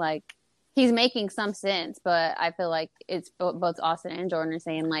Kanye. Like, he's making some sense, but I feel like it's both Austin and Jordan are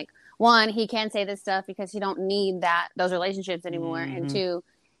saying, like, one, he can say this stuff because he don't need those relationships anymore. Mm-hmm. And two,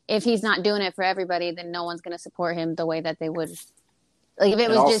 if he's not doing it for everybody, then no one's going to support him the way that they would. Like, if it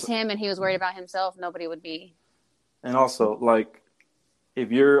was just him and he was worried about himself, nobody would be. And also, like,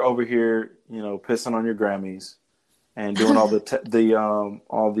 if you're over here, pissing on your Grammys and doing all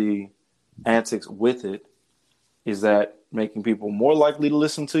the antics with it, is that making people more likely to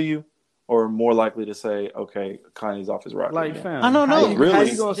listen to you or more likely to say, okay, Kanye's off his rocker? Like, fam, I don't know. How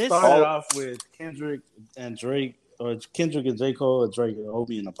you going to start it off with Kendrick and Drake, or Kendrick and J. Cole, or Drake and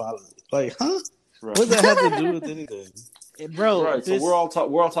Obi and Apology? Like, huh? Right. What does that have to do with anything? bro. Right. So we're all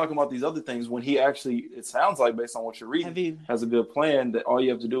talking about these other things when he actually, it sounds like based on what you're reading, has a good plan that all you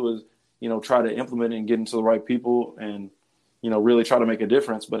have to do is, try to implement it and get into the right people and, really try to make a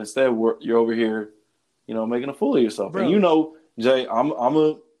difference. But instead, you're over here, making a fool of yourself. Bro. And Jay, I'm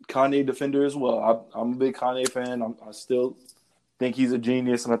a Kanye defender as well. I'm a big Kanye fan. I still think he's a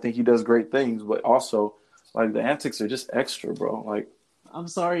genius and I think he does great things. But also, like, the antics are just extra, bro. Like, I'm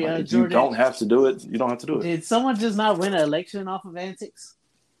sorry, Jordan. You don't have to do it. You don't have to do it. Did someone just not win an election off of antics?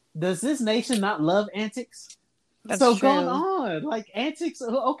 Does this nation not love antics? That's so true. Going on. Like, antics,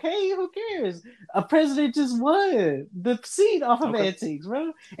 okay, who cares? A president just won the seat off of antics,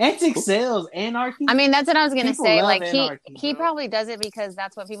 bro. Antics sells. Anarchy. I mean, that's what I was going to say. Like, he probably does it because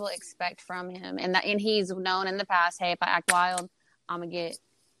that's what people expect from him. And he's known in the past, hey, if I act wild, I'm going to get,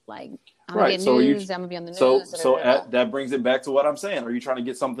 like... I'm going to be on the news. So that brings it back to what I'm saying. Are you trying to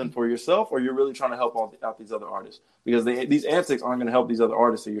get something for yourself or you're really trying to help out these other artists? Because these antics aren't going to help these other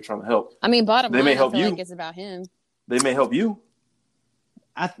artists that you're trying to help. I mean, bottom line, I feel like it's about him. They may help you.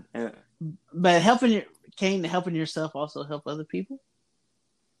 But helping yourself also help other people?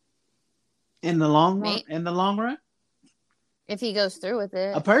 In the long run? If he goes through with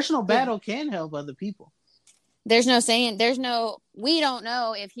it. A personal battle can help other people. We don't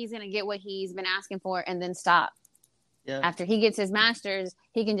know if he's going to get what he's been asking for and then stop. Yeah. After he gets his master's,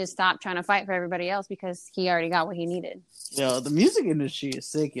 he can just stop trying to fight for everybody else because he already got what he needed. Yo, the music industry is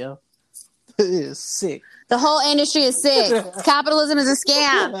sick, yo. It is sick. The whole industry is sick. Capitalism is a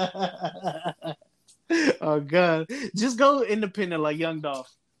scam. Oh, God. Just go independent like Young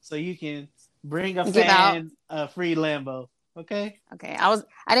Dolph so you can bring a fan a free Lambo. Okay. I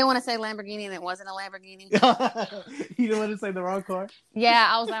didn't want to say Lamborghini and it wasn't a Lamborghini. You didn't want to say the wrong car? Yeah,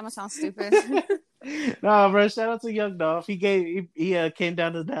 I was like, I'm gonna sound stupid. No, bro. Shout out to Young Dolph. He came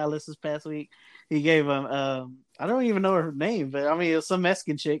down to Dallas this past week. He gave him I don't even know her name, but I mean it was some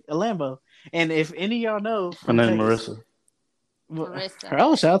Mexican chick, a Lambo. And if any of y'all know, her name Marissa.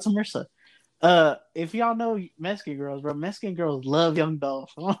 Oh, shout out to Marissa. If y'all know Mexican girls, bro, Mexican girls love Young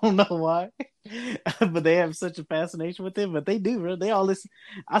Dolph. I don't know why, but they have such a fascination with him. But they do, bro. They all listen.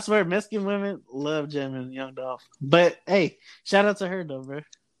 I swear, Mexican women love jamming Young Dolph. But hey, shout out to her though, bro.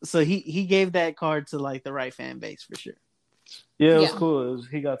 So he gave that card to like the right fan base for sure. Yeah, it was cool.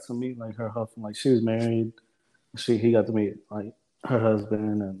 He got to meet like her husband. Like she was married. He got to meet like her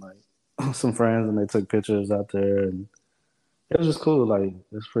husband and like some friends, and they took pictures out there, and it was just cool. Like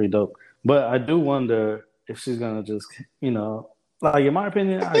it's pretty dope. But I do wonder if she's gonna just, like in my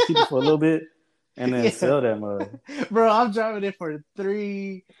opinion, I keep it for a little bit and then sell that mug. Bro, I'm driving it for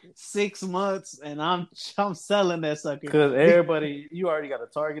 3-6 months and I'm selling that sucker. Because you already got a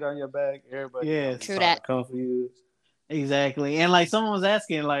target on your back. Everybody true that. Come for you. Exactly. And like someone was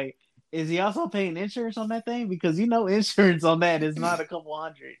asking, like, is he also paying insurance on that thing? Because insurance on that is not a couple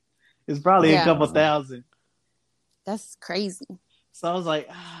hundred. It's probably a couple thousand. That's crazy. So I was like,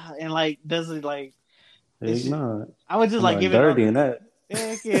 and like, does it like? It's not. I would just like give dirty it in that.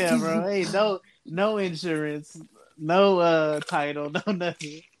 Heck yeah, bro. Hey, no insurance, no title, no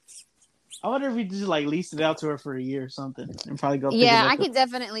nothing. I wonder if he just like leased it out to her for a year or something, and probably go. Yeah, I could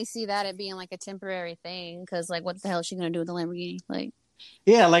definitely see that it being like a temporary thing because like, what the hell is she gonna do with the Lamborghini? Like,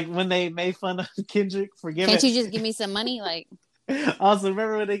 yeah, like when they made fun of Kendrick for giving. Can't you just give me some money, like? Also,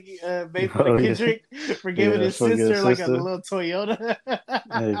 remember when they made fun of Kendrick for giving his sister like a little Toyota?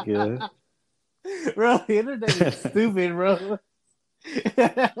 Heck yeah. Bro, the internet is stupid, bro.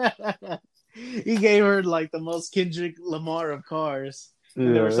 He gave her like the most Kendrick Lamar of cars. Yeah,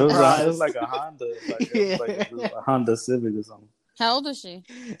 it was like a Honda. Like a Honda Civic or something. How old is she?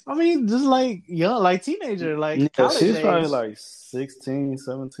 I mean, just like young, like teenager, like college she's age. Probably like 16,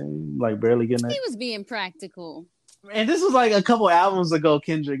 17, like barely getting that. He was being practical. And this was like a couple albums ago,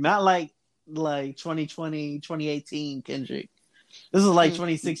 Kendrick, not like 2020, 2018 Kendrick. This is like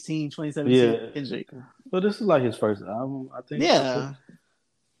 2016, 2017 Kendrick. But this is like his first album, I think. Yeah.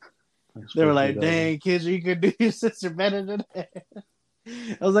 They were like, dang, Kendrick, you could do your sister better than that.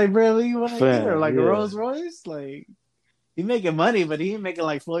 I was like, bro, what do you want to get her? Like a Rolls Royce? Like, he making money, but he ain't making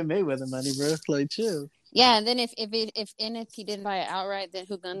like Floyd Mayweather money, bro. Like, chill. Yeah, and then if he didn't buy it outright, then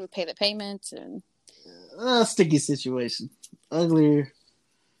who gonna pay the payments and sticky situation. Uglier.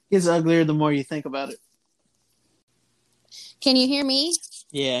 It's uglier the more you think about it. Can you hear me?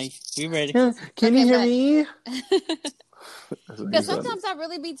 Yeah, you ready? Can you hear me? Because sometimes I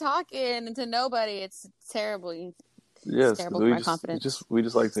really be talking to nobody. It's terrible. Yes, it's terrible for my confidence. We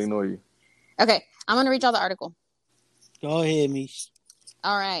just like to ignore you. Okay, I'm going to read y'all the article. Go ahead, Mish.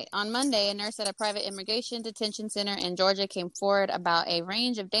 All right. On Monday, a nurse at a private immigration detention center in Georgia came forward about a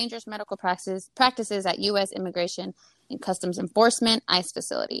range of dangerous medical practices at U.S. immigration and Customs Enforcement ICE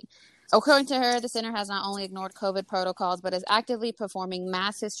facility. According to her, the center has not only ignored COVID protocols, but is actively performing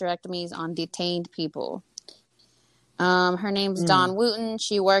mass hysterectomies on detained people. Her name's Dawn Wooten.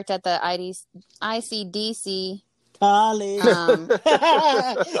 She worked at the ICDC. College.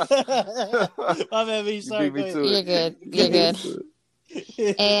 My baby, sorry. You're good. You're good.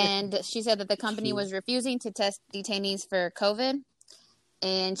 And she said that the company was refusing to test detainees for COVID.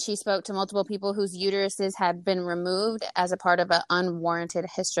 And she spoke to multiple people whose uteruses had been removed as a part of an unwarranted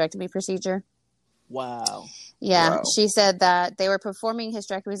hysterectomy procedure. Wow. Yeah. Wow. She said that they were performing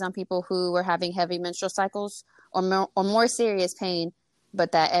hysterectomies on people who were having heavy menstrual cycles or more serious pain,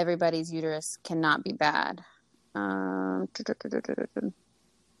 but that everybody's uterus cannot be bad. And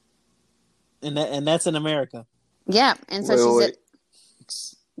that's in America. Yeah. And so wait.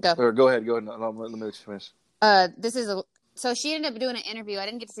 Go. Go ahead. Let me let you finish. So she ended up doing an interview. I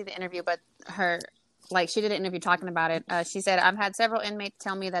didn't get to see the interview, but she did an interview talking about it. She said, I've had several inmates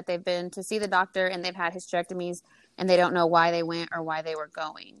tell me that they've been to see the doctor and they've had hysterectomies and they don't know why they went or why they were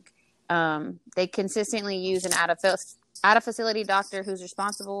going. They consistently use an out-of-facility doctor who's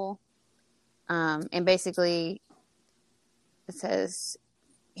responsible. And basically, it says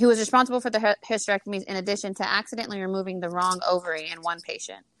he was responsible for the hysterectomies in addition to accidentally removing the wrong ovary in one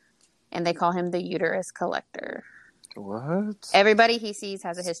patient. And they call him the uterus collector. What? Everybody he sees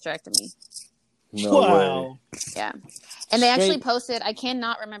has a hysterectomy. No way. Yeah. And they actually posted, I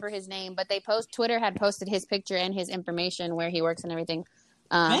cannot remember his name, but Twitter had posted his picture and his information where he works and everything.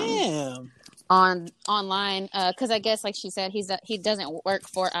 Damn. Online. Because I guess, like she said, he doesn't work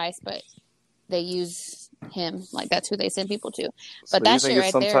for ICE, but they use him. Like, that's who they send people to. But so that shit right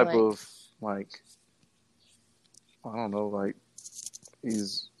some there. Some type of, I don't know,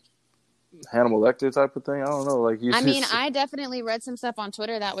 he's Hannibal Lecter type of thing. I don't know. I definitely read some stuff on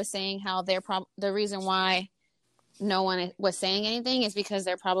Twitter that was saying how the reason why no one was saying anything is because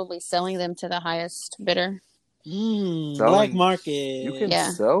they're probably selling them to the highest bidder. Black market. You can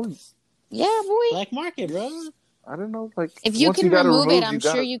sell? Yeah, boy. Black market, bro. I don't know. If you can remove it, I'm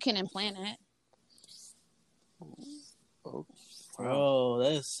sure you can implant it. Oh, bro,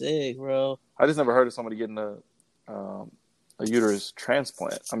 that's sick, bro. I just never heard of somebody getting a uterus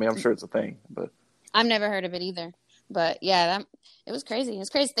transplant. I mean, I'm sure it's a thing, but I've never heard of it either. But yeah, it was crazy. It was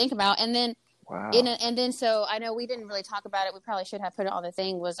crazy to think about. And then, wow. So I know we didn't really talk about it. We probably should have put it on the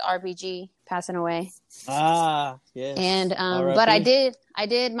thing. Was RBG passing away? Ah, yes. And but I did.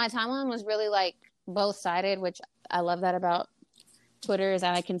 My timeline was really both sided, which I love that about Twitter is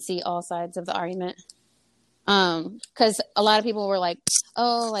that I can see all sides of the argument. Because a lot of people were like,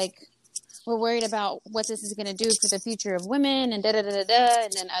 "Oh, we're worried about what this is going to do for the future of women and da-da-da-da-da."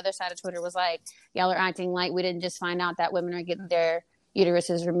 And then the other side of Twitter was like, y'all are acting like we didn't just find out that women are getting their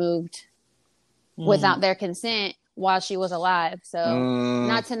uteruses removed without their consent while she was alive. So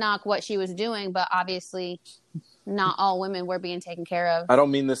not to knock what she was doing, but obviously not all women were being taken care of. I don't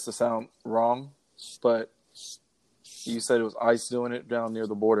mean this to sound wrong, but you said it was ICE doing it down near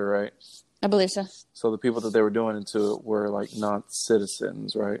the border, right? I believe so. So the people that they were doing it to were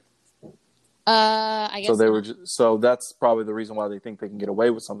non-citizens, right? I guess so. They were so that's probably the reason why they think they can get away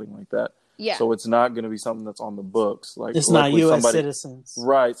with something like that. Yeah. So it's not going to be something that's on the books. It's not U.S. citizens,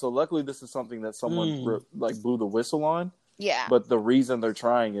 right? So luckily, this is something that someone blew the whistle on. Yeah. But the reason they're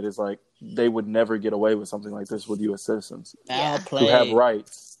trying it is they would never get away with something like this with U.S. citizens who have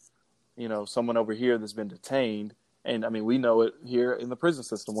rights. Someone over here that's been detained. And I mean, we know it here in the prison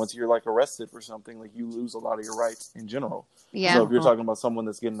system. Once you're arrested for something, you lose a lot of your rights in general. Yeah. So if you're talking about someone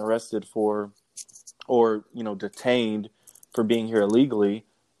that's getting arrested or detained for being here illegally,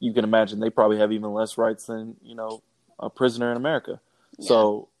 you can imagine they probably have even less rights than, a prisoner in America. Yeah.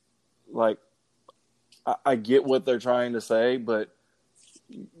 So I get what they're trying to say, but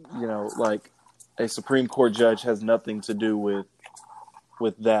a Supreme Court judge has nothing to do with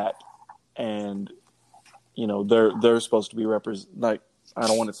that. And they're supposed to be I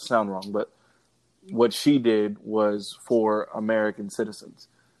don't want it to sound wrong, but what she did was for American citizens.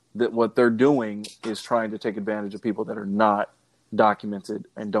 That what they're doing is trying to take advantage of people that are not documented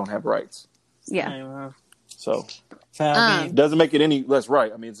and don't have rights. Yeah. So doesn't make it any less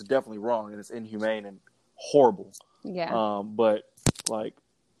right. I mean, it's definitely wrong and it's inhumane and horrible. Yeah. But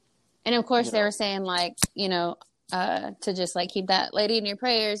and of course they were saying to just keep that lady in your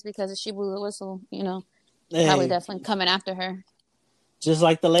prayers because if she blew the whistle, probably definitely coming after her. Just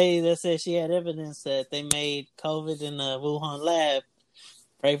like the lady that said she had evidence that they made COVID in the Wuhan lab.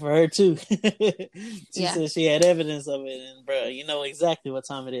 Pray for her too. She said she had evidence of it, and bro, you know exactly what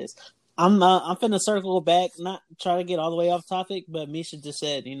time it is. I'm finna circle back, not try to get all the way off topic, but Misha just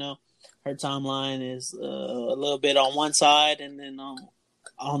said, her timeline is a little bit on one side and then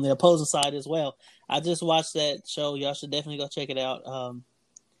on the opposing side as well. I just watched that show. Y'all should definitely go check it out.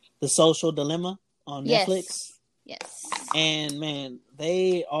 The Social Dilemma on Netflix. Yes. And man,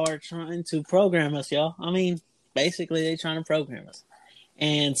 they are trying to program us, y'all. I mean, basically, they're trying to program us.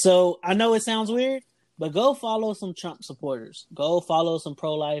 And so I know it sounds weird, but go follow some Trump supporters. Go follow some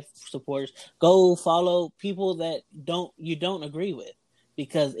pro-life supporters. Go follow people that you don't agree with.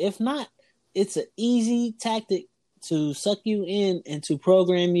 Because if not, it's an easy tactic to suck you in and to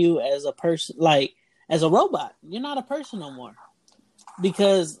program you as a person, like as a robot. You're not a person no more.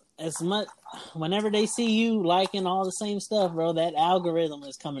 Because whenever they see you liking all the same stuff, bro, that algorithm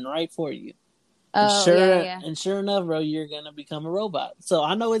is coming right for you. Oh, And sure enough, bro, you're going to become a robot. So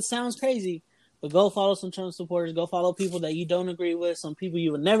I know it sounds crazy, but go follow some Trump supporters. Go follow people that you don't agree with, some people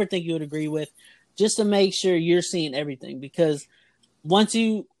you would never think you would agree with, just to make sure you're seeing everything. Because once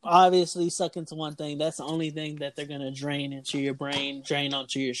you obviously suck into one thing, that's the only thing that they're going to drain into your brain, drain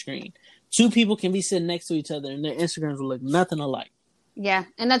onto your screen. Two people can be sitting next to each other and their Instagrams will look nothing alike. Yeah,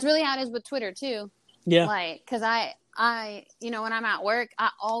 and that's really how it is with Twitter too. Yeah, like because I when I'm at work,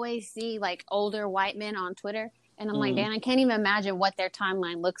 I always see like older white men on Twitter, and I'm like, man, I can't even imagine what their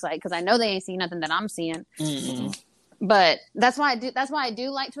timeline looks like because I know they ain't seen nothing that I'm seeing. But that's why I do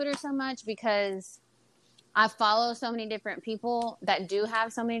like Twitter so much, because I follow so many different people that do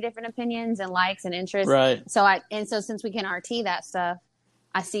have so many different opinions and likes and interests. Right. So since we can RT that stuff,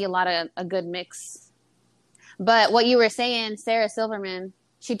 I see a lot of a good mix. But what you were saying, Sarah Silverman,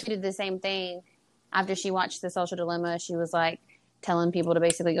 she tweeted the same thing after she watched The Social Dilemma. She was like telling people to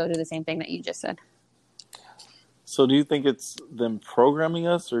basically go do the same thing that you just said. So do you think it's them programming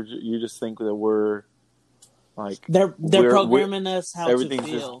us, or you just think that we're like they're programming us how to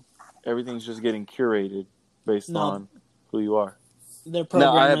feel? Everything's just getting curated based on who you are. They're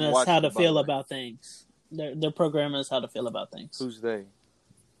programming us how to feel about things. They're programming us how to feel about things. Who's they?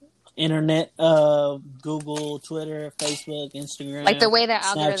 Internet, Google, Twitter, Facebook, Instagram, like the way that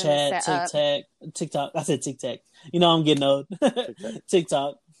algorithm Snapchat, is set up. TikTok. I said TikTok. You know I'm getting old.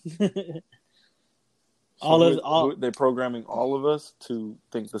 TikTok. They're programming all of us to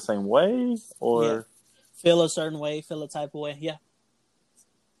think the same way, or feel a certain way, feel a type of way. Yeah,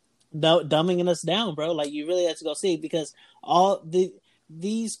 dumbing us down, bro. Like you really have to go see it, because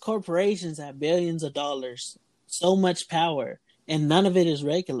these corporations have billions of dollars, so much power. And none of it is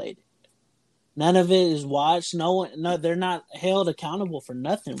regulated. None of it is watched. No, they're not held accountable for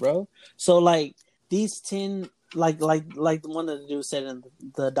nothing, bro. So like these 10, like one of the dudes said in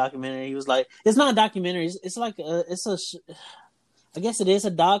the documentary, he was like, it's not a documentary. It's like I guess it is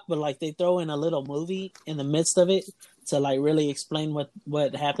a doc, but like they throw in a little movie in the midst of it to like really explain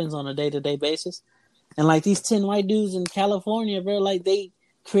what happens on a day-to-day basis. And like these 10 white dudes in California, bro, like they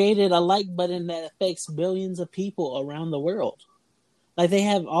created a like button that affects billions of people around the world. Like they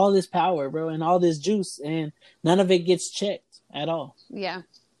have all this power, bro, and all this juice, and none of it gets checked at all. Yeah.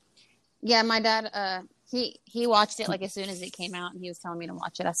 My dad, he watched it like as soon as it came out, and he was telling me to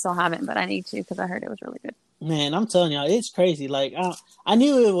watch it. I still haven't, but I need to because I heard it was really good. Man, I'm telling y'all, it's crazy. Like I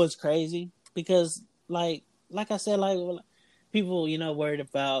knew it was crazy because, like I said, like people, worried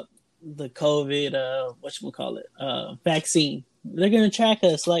about the COVID, vaccine. They're going to track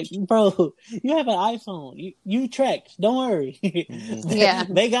us. Like, bro, you have an iPhone. You track. Don't worry. Yeah.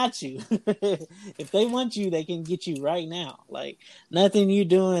 They got you. If they want you, they can get you right now. Like, nothing you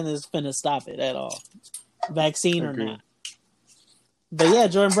doing is going to stop it at all. Vaccine or not. But yeah,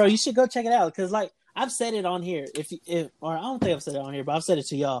 Jordan, bro, you should go check it out. Because, like, I've said it on here. Or I don't think I've said it on here, but I've said it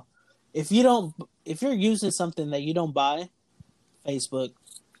to y'all. If you're using something that you don't buy, Facebook,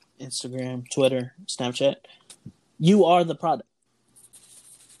 Instagram, Twitter, Snapchat, you are the product.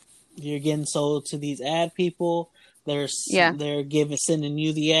 You're getting sold to these ad people. They're sending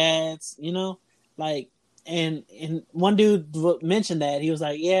you the ads, like, and one dude mentioned that. He was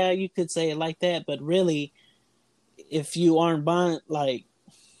like, yeah, you could say it like that, but really, if you aren't buying, like,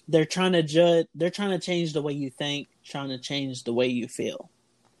 they're trying to change the way you think, trying to change the way you feel.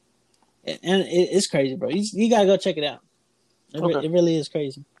 And it's crazy, bro. You gotta go check it out. It really is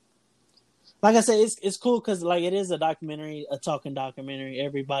crazy. Like I said, it's cool because like it is a documentary, a talking documentary.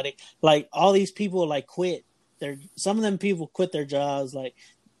 Everybody, like all these people, like quit. Some of them people quit their jobs. Like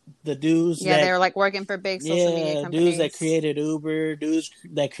the dudes, they were like working for big social media companies. Dudes that created Uber, dudes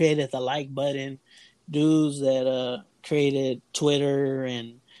that created the like button, dudes that created Twitter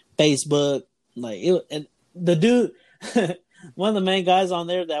and Facebook. Like the dude, one of the main guys on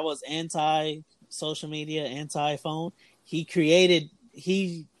there that was anti social media, anti phone. He created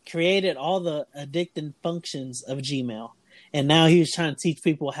all the addicting functions of Gmail. and now he was trying to teach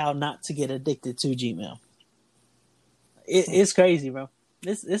people how not to get addicted to Gmail. It's crazy, bro.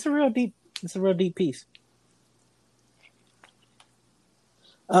 It's a real deep piece.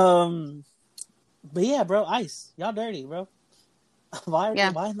 But yeah, bro, ICE, y'all dirty, bro. Why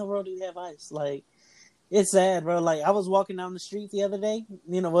in the world do you have ICE? Like, it's sad, bro. Like, I was walking down the street the other day,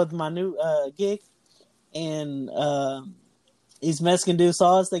 with my new gig, and these Mexican dudes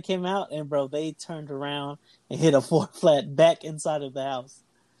saw us. They came out, and bro, they turned around and hit a 4 flat back inside of the house.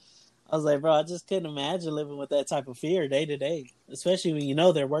 I was like, bro, I just couldn't imagine living with that type of fear day to day, especially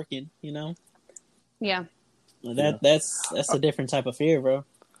when they're working. Yeah. That's a different type of fear, bro.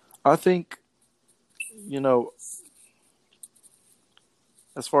 I think,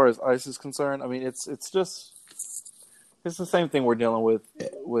 as far as ICE is concerned, I mean, it's the same thing we're dealing with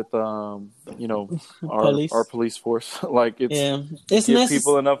our police force. Like it's give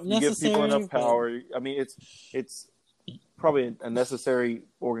people enough power. I mean, it's probably a necessary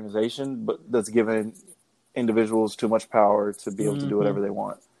organization, but that's given individuals too much power to be able to do whatever they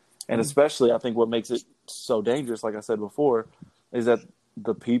want. And especially, I think what makes it so dangerous, like I said before, is that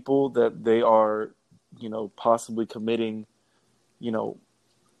the people that they are, possibly committing,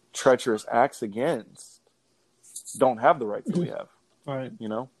 treacherous acts against don't have the rights that we have. Right.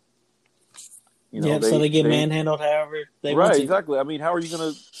 So they get manhandled however they want to. Right, exactly. I mean, how are you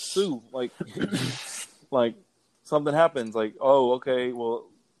going to sue? Like, like something happens, like, oh, okay, well,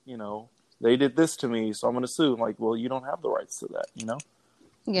 they did this to me, so I'm going to sue. Like, well, you don't have the rights to that,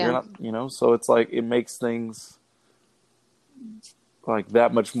 Yeah. You're not, so it's like, it makes things like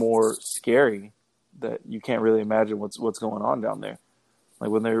that much more scary that you can't really imagine what's going on down there.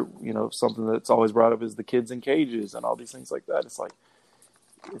 Like when they're, something that's always brought up is the kids in cages and all these things like that. It's like,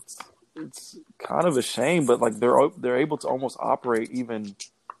 it's kind of a shame, but like they're able to almost operate even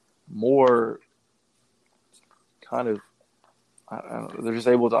more kind of, I don't know, they're just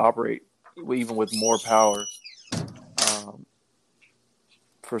able to operate even with more power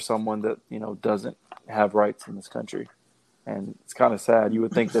for someone that, doesn't have rights in this country. And it's kind of sad. You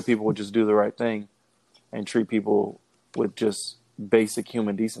would think that people would just do the right thing and treat people with just basic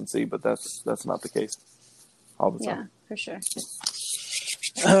human decency, but that's not the case all the time. Yeah, for sure.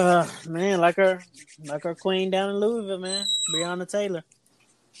 Man, like our queen down in Louisville, man, Breonna Taylor.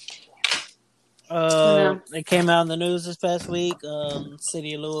 It came out in the news this past week.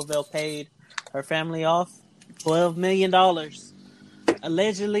 City of Louisville paid her family off $12 million.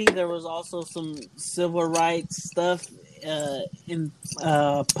 Allegedly, there was also some civil rights stuff in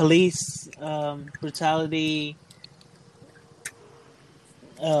police brutality,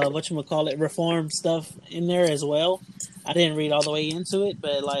 reform stuff in there as well. I didn't read all the way into it,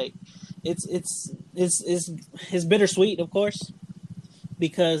 but like it's bittersweet, of course,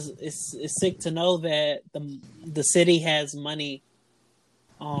 because it's sick to know that the city has money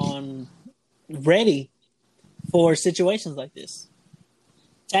on ready for situations like this.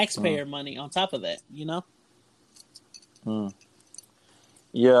 Taxpayer money on top of that,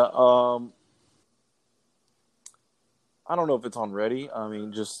 Yeah, I don't know if it's on ready. I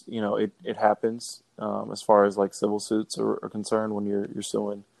mean, just, it happens as far as like civil suits are concerned when you're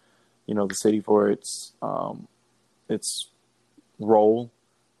suing, the city for its role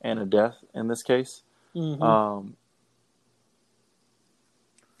and a death in this case. Mm-hmm.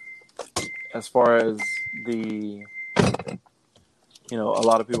 As far as a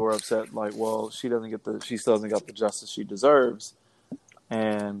lot of people are upset, like, well, she still doesn't get the justice she deserves.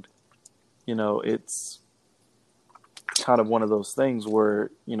 And, it's kind of one of those things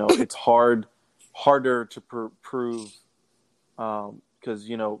where, it's harder to prove, because,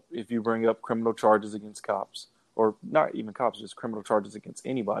 if you bring up criminal charges against cops, or not even cops, just criminal charges against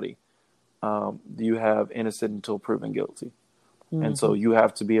anybody, you have innocent until proven guilty. Mm-hmm. And so you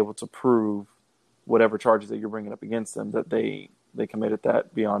have to be able to prove whatever charges that you're bringing up against them, that they committed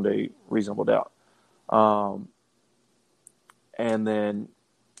that beyond a reasonable doubt. And then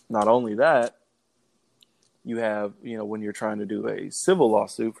not only that, you have, when you're trying to do a civil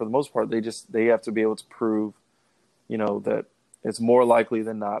lawsuit, for the most part, they have to be able to prove, that it's more likely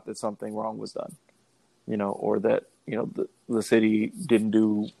than not that something wrong was done, or that, the city didn't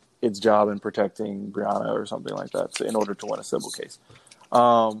do its job in protecting Breonna or something like that, in order to win a civil case.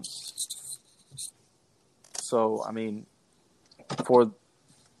 So, I mean,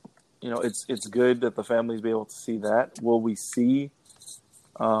 it's good that the families be able to see that. Will we see,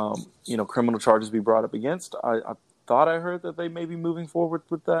 criminal charges be brought up against? I thought I heard that they may be moving forward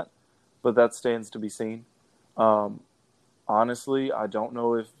with that, but that stands to be seen. Honestly, I don't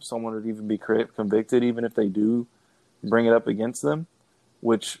know if someone would even be convicted, even if they do bring it up against them,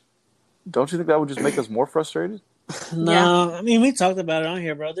 which, don't you think that would just make us more frustrated? No, I mean we talked about it on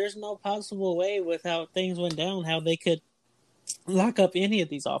here, bro. There's no possible way with how things went down, how they could lock up any of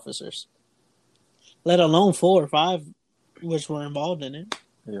these officers, let alone 4 or 5, which were involved in it.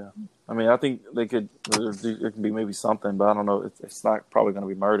 Yeah, I mean, I think they could. It could be maybe something, but I don't know. It's not probably going to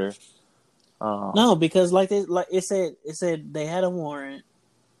be murder. No, because like it said they had a warrant.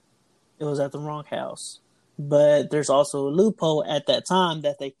 It was at the wrong house, but there's also a loophole at that time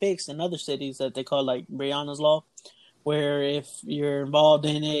that they fixed in other cities that they call like Breonna's Law, where if you're involved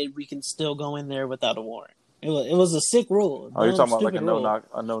in it, we can still go in there without a warrant. It was a sick rule. Oh, you're talking about like a no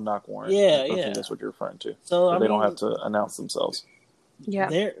knock warrant. Yeah, I yeah. think that's what you're referring to. So they don't have to announce themselves.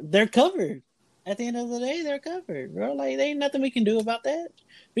 Yeah, they're covered. At the end of the day, they're covered, bro. Like, there ain't nothing we can do about that.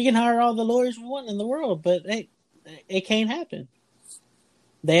 We can hire all the lawyers we want in the world, but it can't happen.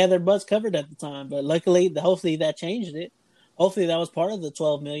 They had their butts covered at the time, but luckily, hopefully that changed it. Hopefully that was part of the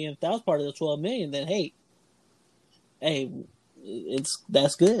 12 million. If that was part of the 12 million, then hey,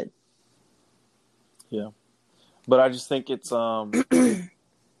 that's good. Yeah, but I just think it's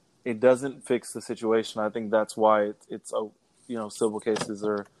it doesn't fix the situation. I think that's why it's civil cases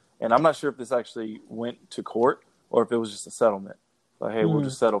are, and I'm not sure if this actually went to court or if it was just a settlement. Like, hey, we'll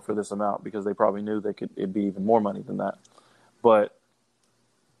just settle for this amount because they probably knew it'd be even more money than that. But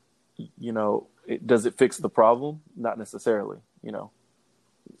does it fix the problem? Not necessarily.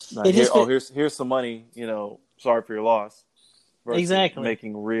 Here's some money. Sorry for your loss. Exactly.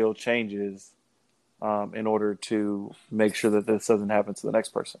 Making real changes in order to make sure that this doesn't happen to the next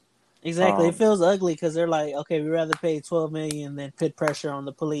person. Exactly. It feels ugly because they're like, okay, we'd rather pay $12 million than put pressure on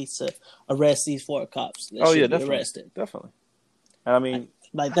the police to arrest these 4 cops that should be arrested. Definitely. And I mean,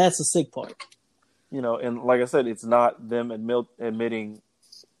 like that's the sick part. And like I said, it's not them admitting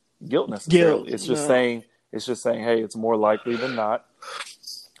guilt necessarily. It's just saying, hey, it's more likely than not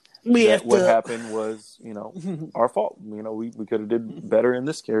what happened was, our fault. We could have did better in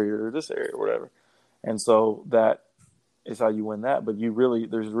this area or this area or whatever. And so that is how you win that. But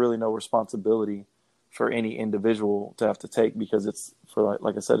there's really no responsibility for any individual to have to take, because it's for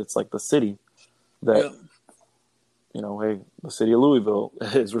like I said, it's like the city that, hey, the city of Louisville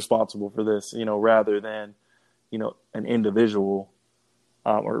is responsible for this, rather than, an individual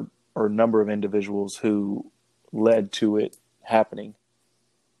or a number of individuals who led to it happening.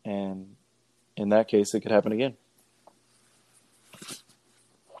 And in that case, it could happen again.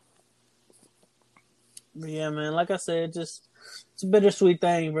 Yeah, man. Like I said, it's a bittersweet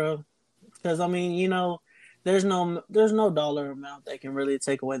thing, bro. Because I mean, there's no dollar amount that can really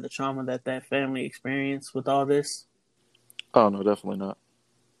take away the trauma that family experienced with all this. Oh no, definitely not.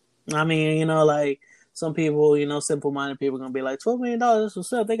 I mean, like some people, simple-minded people are gonna be like, $12 million,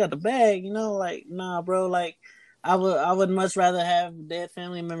 what's up? They got the bag, like, nah, bro. Like, I would much rather have dead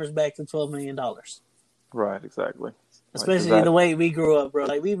family members back than $12 million. Right, exactly. Especially the way we grew up, bro.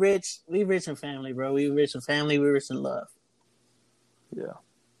 Like, we rich in family, bro. We rich in family, we rich in love. Yeah.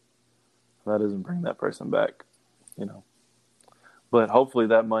 That doesn't bring that person back, But hopefully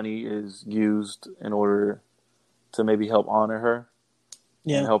that money is used in order to maybe help honor her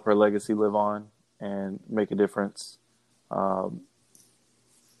and help her legacy live on and make a difference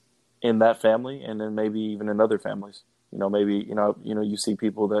in that family, and then maybe even in other families. Maybe you see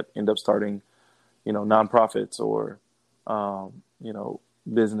people that end up starting, nonprofits or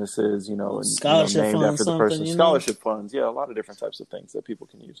businesses, and scholarship named funds, after the person. Scholarship funds, a lot of different types of things that people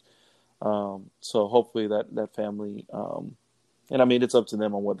can use. So hopefully that family, and I mean it's up to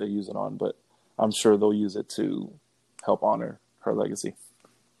them on what they use it on, but I'm sure they'll use it to help honor her legacy.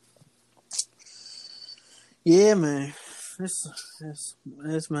 Yeah, man,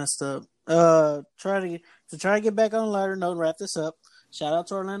 it's messed up. Try to get back on a lighter note. Wrap this up. Shout out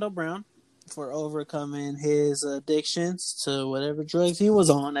to Orlando Brown for overcoming his addictions to whatever drugs he was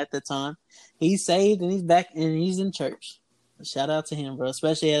on at the time. He's saved and he's back and he's in church. Shout out to him, bro.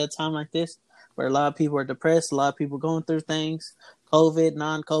 Especially at a time like this where a lot of people are depressed, a lot of people going through things, COVID,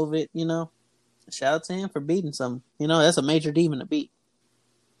 non-COVID. Shout out to him for beating some. That's a major demon to beat.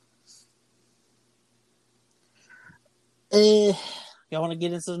 Y'all want to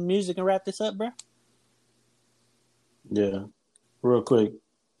get into some music and wrap this up, bro? Yeah. Real quick.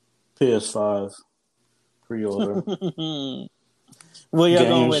 PS5 pre-order. Well,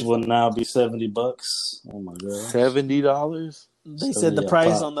 games will now be $70. Oh my god. $70? They said the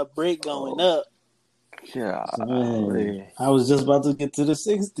price on the brick going up. Yeah. I was just about to get to the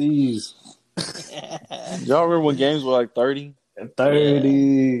 60s. Y'all remember when games were like $30?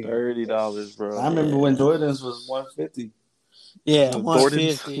 $30, bro. I remember when Jordans was $150. Yeah,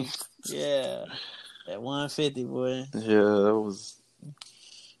 $150. Yeah. At $150, boy. Yeah, that was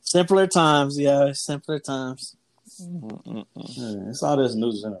simpler times, yeah. Simpler times. Yeah, it's all this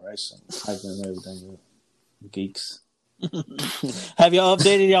new generation hyping everything up. Geeks. Have y'all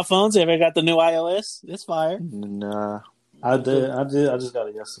updated your phones? Ever got the new iOS? It's fire. Nah. I did. I just got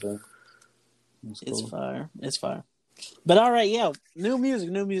it yesterday. It's fire. It's fire. But all right, yeah. New music.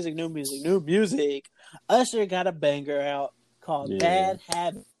 Usher got a banger out called Bad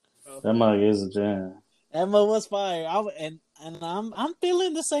Habit. That mug is a jam. That mug was fire. I'm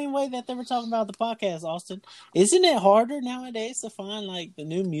feeling the same way that they were talking about the podcast, Austin. Isn't it harder nowadays to find like the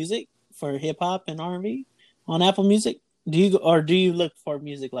new music for hip hop and R&B on Apple Music? Do you look for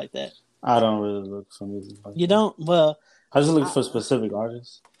music like that? I don't really look for music like that. You don't? Well, I just look for specific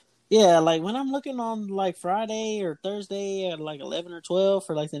artists. Yeah, like when I'm looking on like Friday or Thursday at like 11 or 12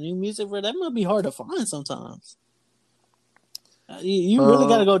 for like the new music, bro, that might be hard to find sometimes. You really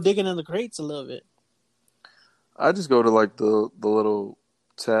got to go digging in the crates a little bit. I just go to like the little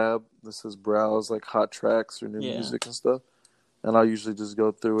tab that says browse like hot tracks or new music and stuff. And I usually just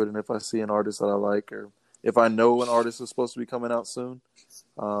go through it. And if I see an artist that I like, or if I know an artist is supposed to be coming out soon,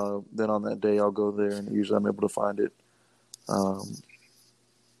 then on that day I'll go there and usually I'm able to find it.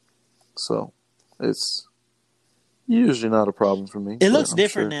 So it's usually not a problem for me. It looks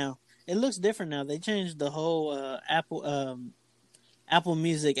different now. It looks different now. They changed the whole Apple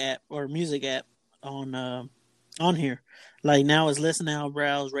Music app or music app on here. Like now it's Listen Now,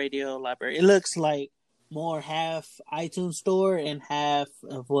 Browse, Radio, Library. It looks like more half iTunes Store and half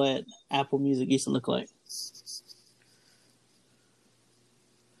of what Apple Music used to look like.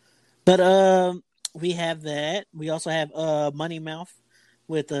 But we have that. We also have Money Mouth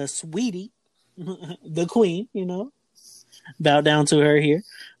with Sweetie, the queen, you know. Bow down to her here.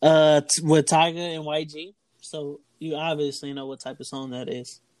 With Tyga and YG. So you obviously know what type of song that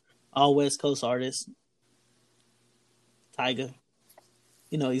is. All West Coast artists. Tyga.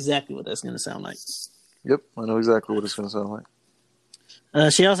 You know exactly what that's going to sound like. Yep, I know exactly what it's going to sound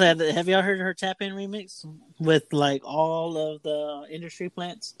like. She also had, have y'all heard her Tap In remix with like all of the industry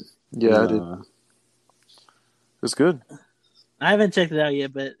plants? Yeah, I did. It's good. I haven't checked it out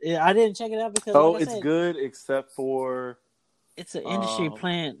yet, but I didn't check it out because it's good except for it's an industry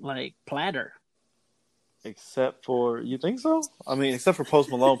plant like platter. Except for, you think so? I mean, except for Post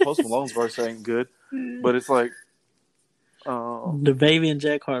Malone. Post Malone's verse ain't good, but it's like the Baby and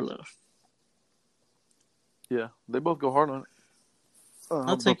Jack Harlow. Yeah, they both go hard on it.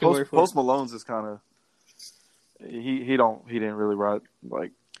 I'll take your word for it. Post Malone's is kind of he didn't really write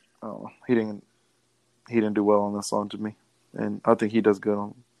like he didn't do well on that song to me, and I think he does good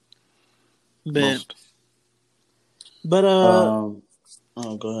on most. But go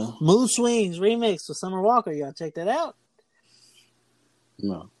ahead. Mood Swings remix with Summer Walker. Y'all check that out?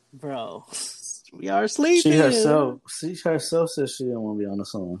 No, bro. We are sleeping. She herself said she didn't want to be on the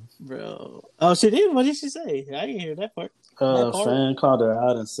song. Bro. Oh, she did? What did she say? I didn't hear that part. A fan called her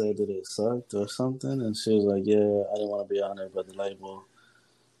out and said that it sucked or something, and she was like, "Yeah, I didn't want to be on there, but the label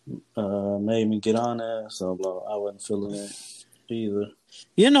made me get on there, so blah. I wasn't feeling it either."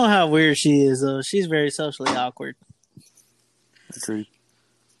 You know how weird she is, though. She's very socially awkward. Agreed.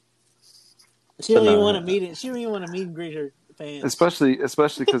 She don't even want to meet it. She don't even want to meet and greet her fans. Especially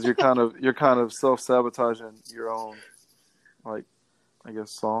because you're kind of self-sabotaging your own, like, I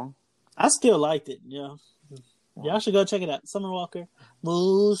guess, song. I still liked it. Yeah. Y'all should go check it out. Summer Walker,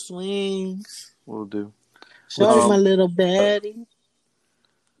 Mood Swings. Will do. Show my little baddie.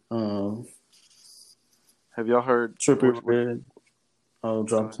 Have y'all heard Trippie Redd?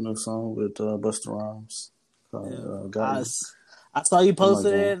 Dropped a new song with Busta Rhymes. I saw you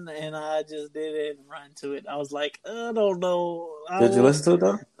posted it, and I just did it and ran to it. I was like, I don't know. Did you listen to it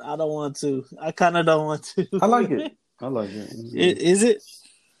though? I don't want to. I kind of don't want to. I like it. Is it?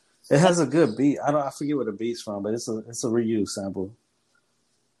 It has a good beat. I forget where the beat's from, but it's a reused sample.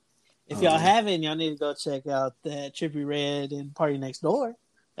 If y'all haven't, y'all need to go check out that Trippie Redd and Party Next Door.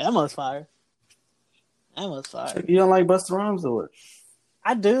 That must fire. You don't like Busta Rhymes or what?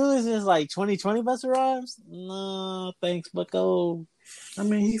 I do. Is this like 2020 Busta Rhymes? No, thanks, Bucko. I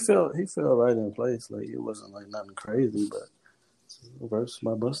mean, he felt right in place. Like it wasn't like nothing crazy, but it's a verse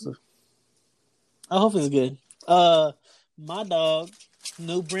by Busta. I hope it's good. My dog,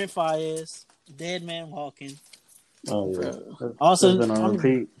 new Brent Faiyaz, Dead Man Walking. Oh yeah. Also, been on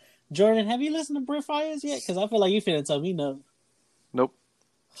repeat. Jordan, have you listened to Brent Faiyaz yet? Because I feel like you finna tell me no. Nope.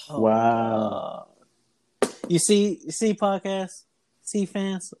 Oh, wow. You see podcasts, see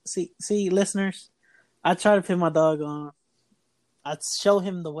fans, see listeners. I try to put my dog on. I show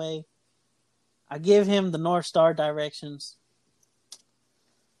him the way. I give him the North Star directions.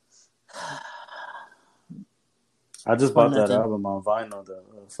 I just bought that album on vinyl. The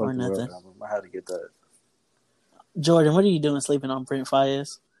Fuck the World album. I had to get that. Jordan, what are you doing sleeping on Brent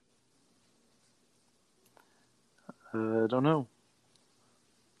Faiyaz? I don't know.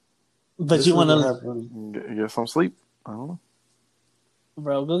 But you want to? I guess I'm asleep. I don't know.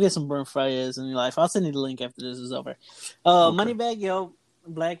 Bro, go get some Brent Faiyaz in your life. I'll send you the link after this is over. Okay. Moneybagg Yo,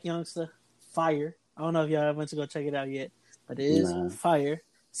 Black Youngster, fire. I don't know if y'all went to go check it out yet, but it is fire.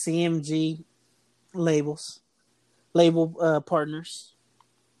 CMG label partners.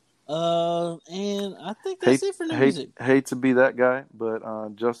 And I think that's it for new music. Hate to be that guy,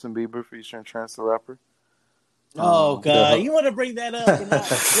 but Justin Bieber featuring Chance the Rapper. Oh God! You want to bring that up and not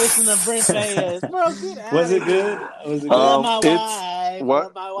listen to Brent Faiyaz, bro? Get out. Was it good? Was it good? My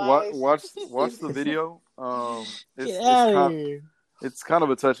wife. Watch the video. Get out of here. It's kind of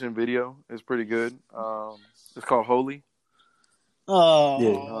a touching video. It's pretty good. It's called Holy. Oh,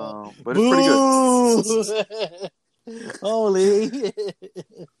 yeah. But it's pretty good. Holy.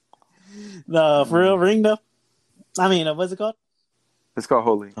 No, for real, ring though. I mean, what's it called? It's called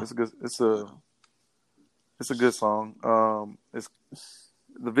Holy. It's a good. It's a good song. It's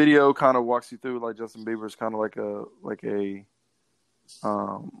the video kind of walks you through like Justin Bieber's kind of like a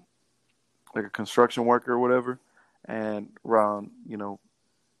construction worker or whatever, and around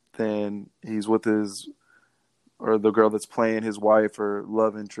then he's with the girl that's playing his wife or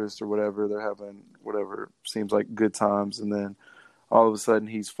love interest or whatever. They're having whatever seems like good times, and then all of a sudden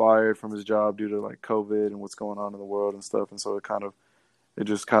he's fired from his job due to like COVID and what's going on in the world and stuff. And so it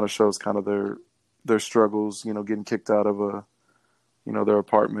just kind of shows kind of their struggles, getting kicked out of their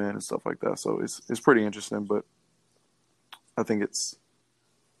apartment and stuff like that. So it's pretty interesting, but I think it's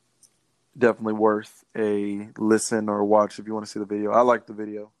definitely worth a listen or watch if you want to see the video. I like the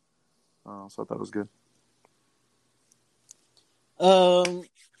video, so I thought it was good. Other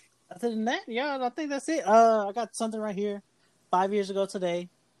than that, yeah, I think that's it. I got something right here. 5 years ago today,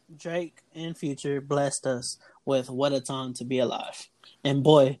 Drake and Future blessed us with "What a Time to Be Alive," and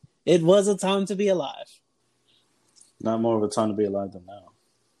boy, it was a time to be alive. Not more of a time to be alive than now.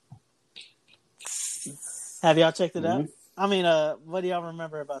 Have y'all checked it out? I mean, what do y'all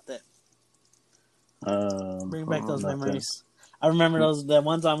remember about that? Bring back those memories. I remember that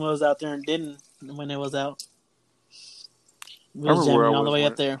one time we was out there and didn't when it was out. We was jamming all the way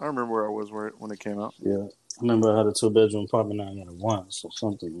up there. I remember where I was when it came out. Yeah, I remember I had a 2-bedroom apartment and I got it once, so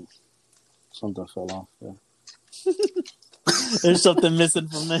something fell off there. There's something missing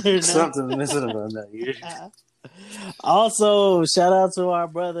from there now. Something missing about that year. Also, shout out to our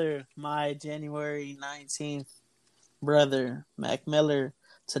brother, my January 19th brother, Mac Miller.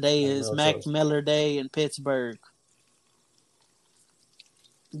 Today is Mac Miller Day in Pittsburgh.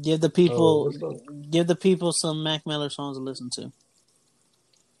 Give the people some Mac Miller songs to listen to.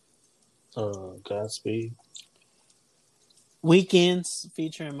 Godspeed. Weekends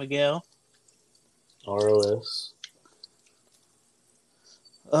featuring Miguel. ROS.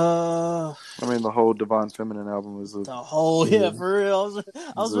 I mean, the whole Divine Feminine album was for real.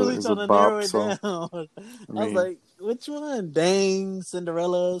 I was really trying to narrow it down. I was like, which one? Dang,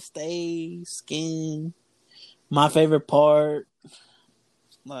 Cinderella, Stay, Skin, My Favorite Part.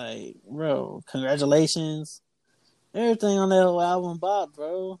 Like, bro, congratulations. Everything on that whole album bought,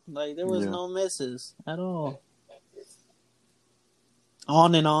 bro. Like, there was no misses at all.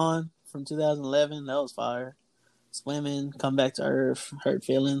 On and On from 2011, that was fire. Swimming, Come Back to Earth, Hurt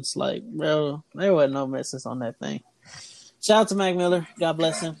Feelings. Like, bro, there wasn't no misses on that thing. Shout out to Mac Miller. God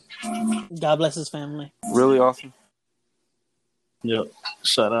bless him. God bless his family. Really awesome. Yep.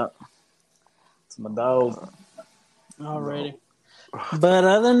 Shout out to my dog. Alrighty. But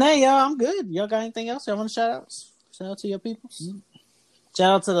other than that, y'all, I'm good. Y'all got anything else y'all want to shout out? Shout out to your people.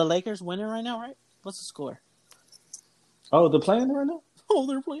 Shout out to the Lakers winning right now, right? What's the score? Oh, they're playing right now? Oh,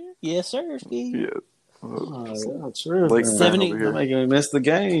 they're playing? Yes, sir. Yeah. True. Like 70. I'm gonna miss the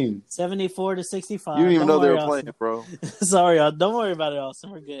game. 74-65. You didn't even know they were playing it, bro. Sorry, y'all. Don't worry about it,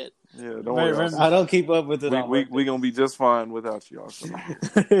 Austin. We're good. Yeah, don't worry. I don't keep up with it. We gonna be just fine without you, Austin.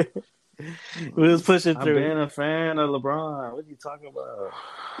 We was pushing through. I've been a fan of LeBron. What are you talking about?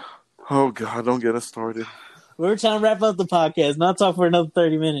 Oh God, don't get us started. We're trying to wrap up the podcast, not talk for another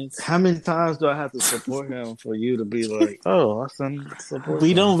 30 minutes. How many times do I have to support him for you to be like, oh, Austin, support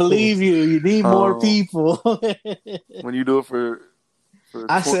We him? don't believe you. You need more people. When you do it for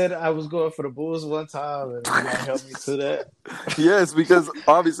I said I was going for the Bulls one time, and you helped me to that. Yes, because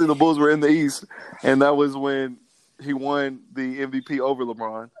obviously the Bulls were in the East, and that was when he won the MVP over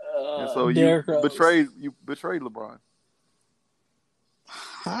LeBron. And so you betrayed LeBron.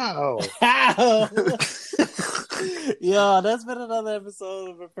 How? Yo, that's been another episode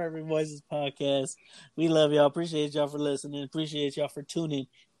of the Perfect Voices podcast. We love y'all. Appreciate y'all for listening. Appreciate y'all for tuning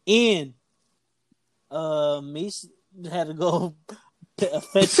in. Mish had to go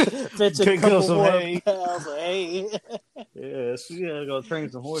fetch a couple more pounds of hay. Yeah, she had to go train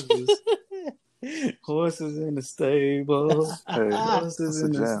some horses. Horses in the stable. Horses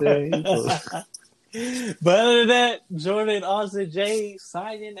in the stable. But other than that, Jordan, Austin, Jay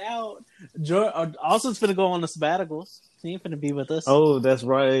signing out. Austin's finna go on a sabbatical. He ain't finna be with us. Oh, that's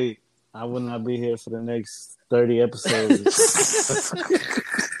right. I will not be here for the next 30 episodes.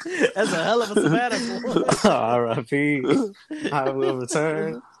 That's a hell of a sabbatical. R.I.P. I will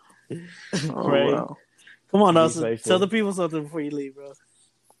return. Oh, wow. Come on, Austin. Tell the people something before you leave, bro.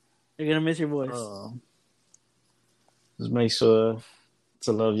 You're gonna miss your voice. Just make sure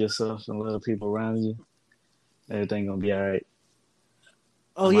to love yourself and love people around you. Everything gonna be all right.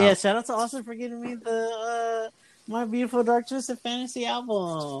 Oh, yeah. Shout out to Austin for giving me the My Beautiful Dark Twisted Fantasy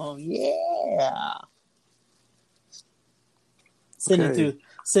album. Yeah. Send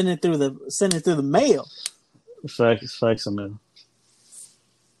it through the mail. Facts, man.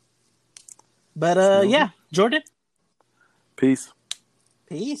 But yeah, Jordan. Peace.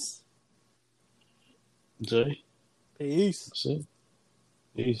 Jay. Peace.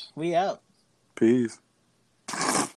 Peace. We out. Peace.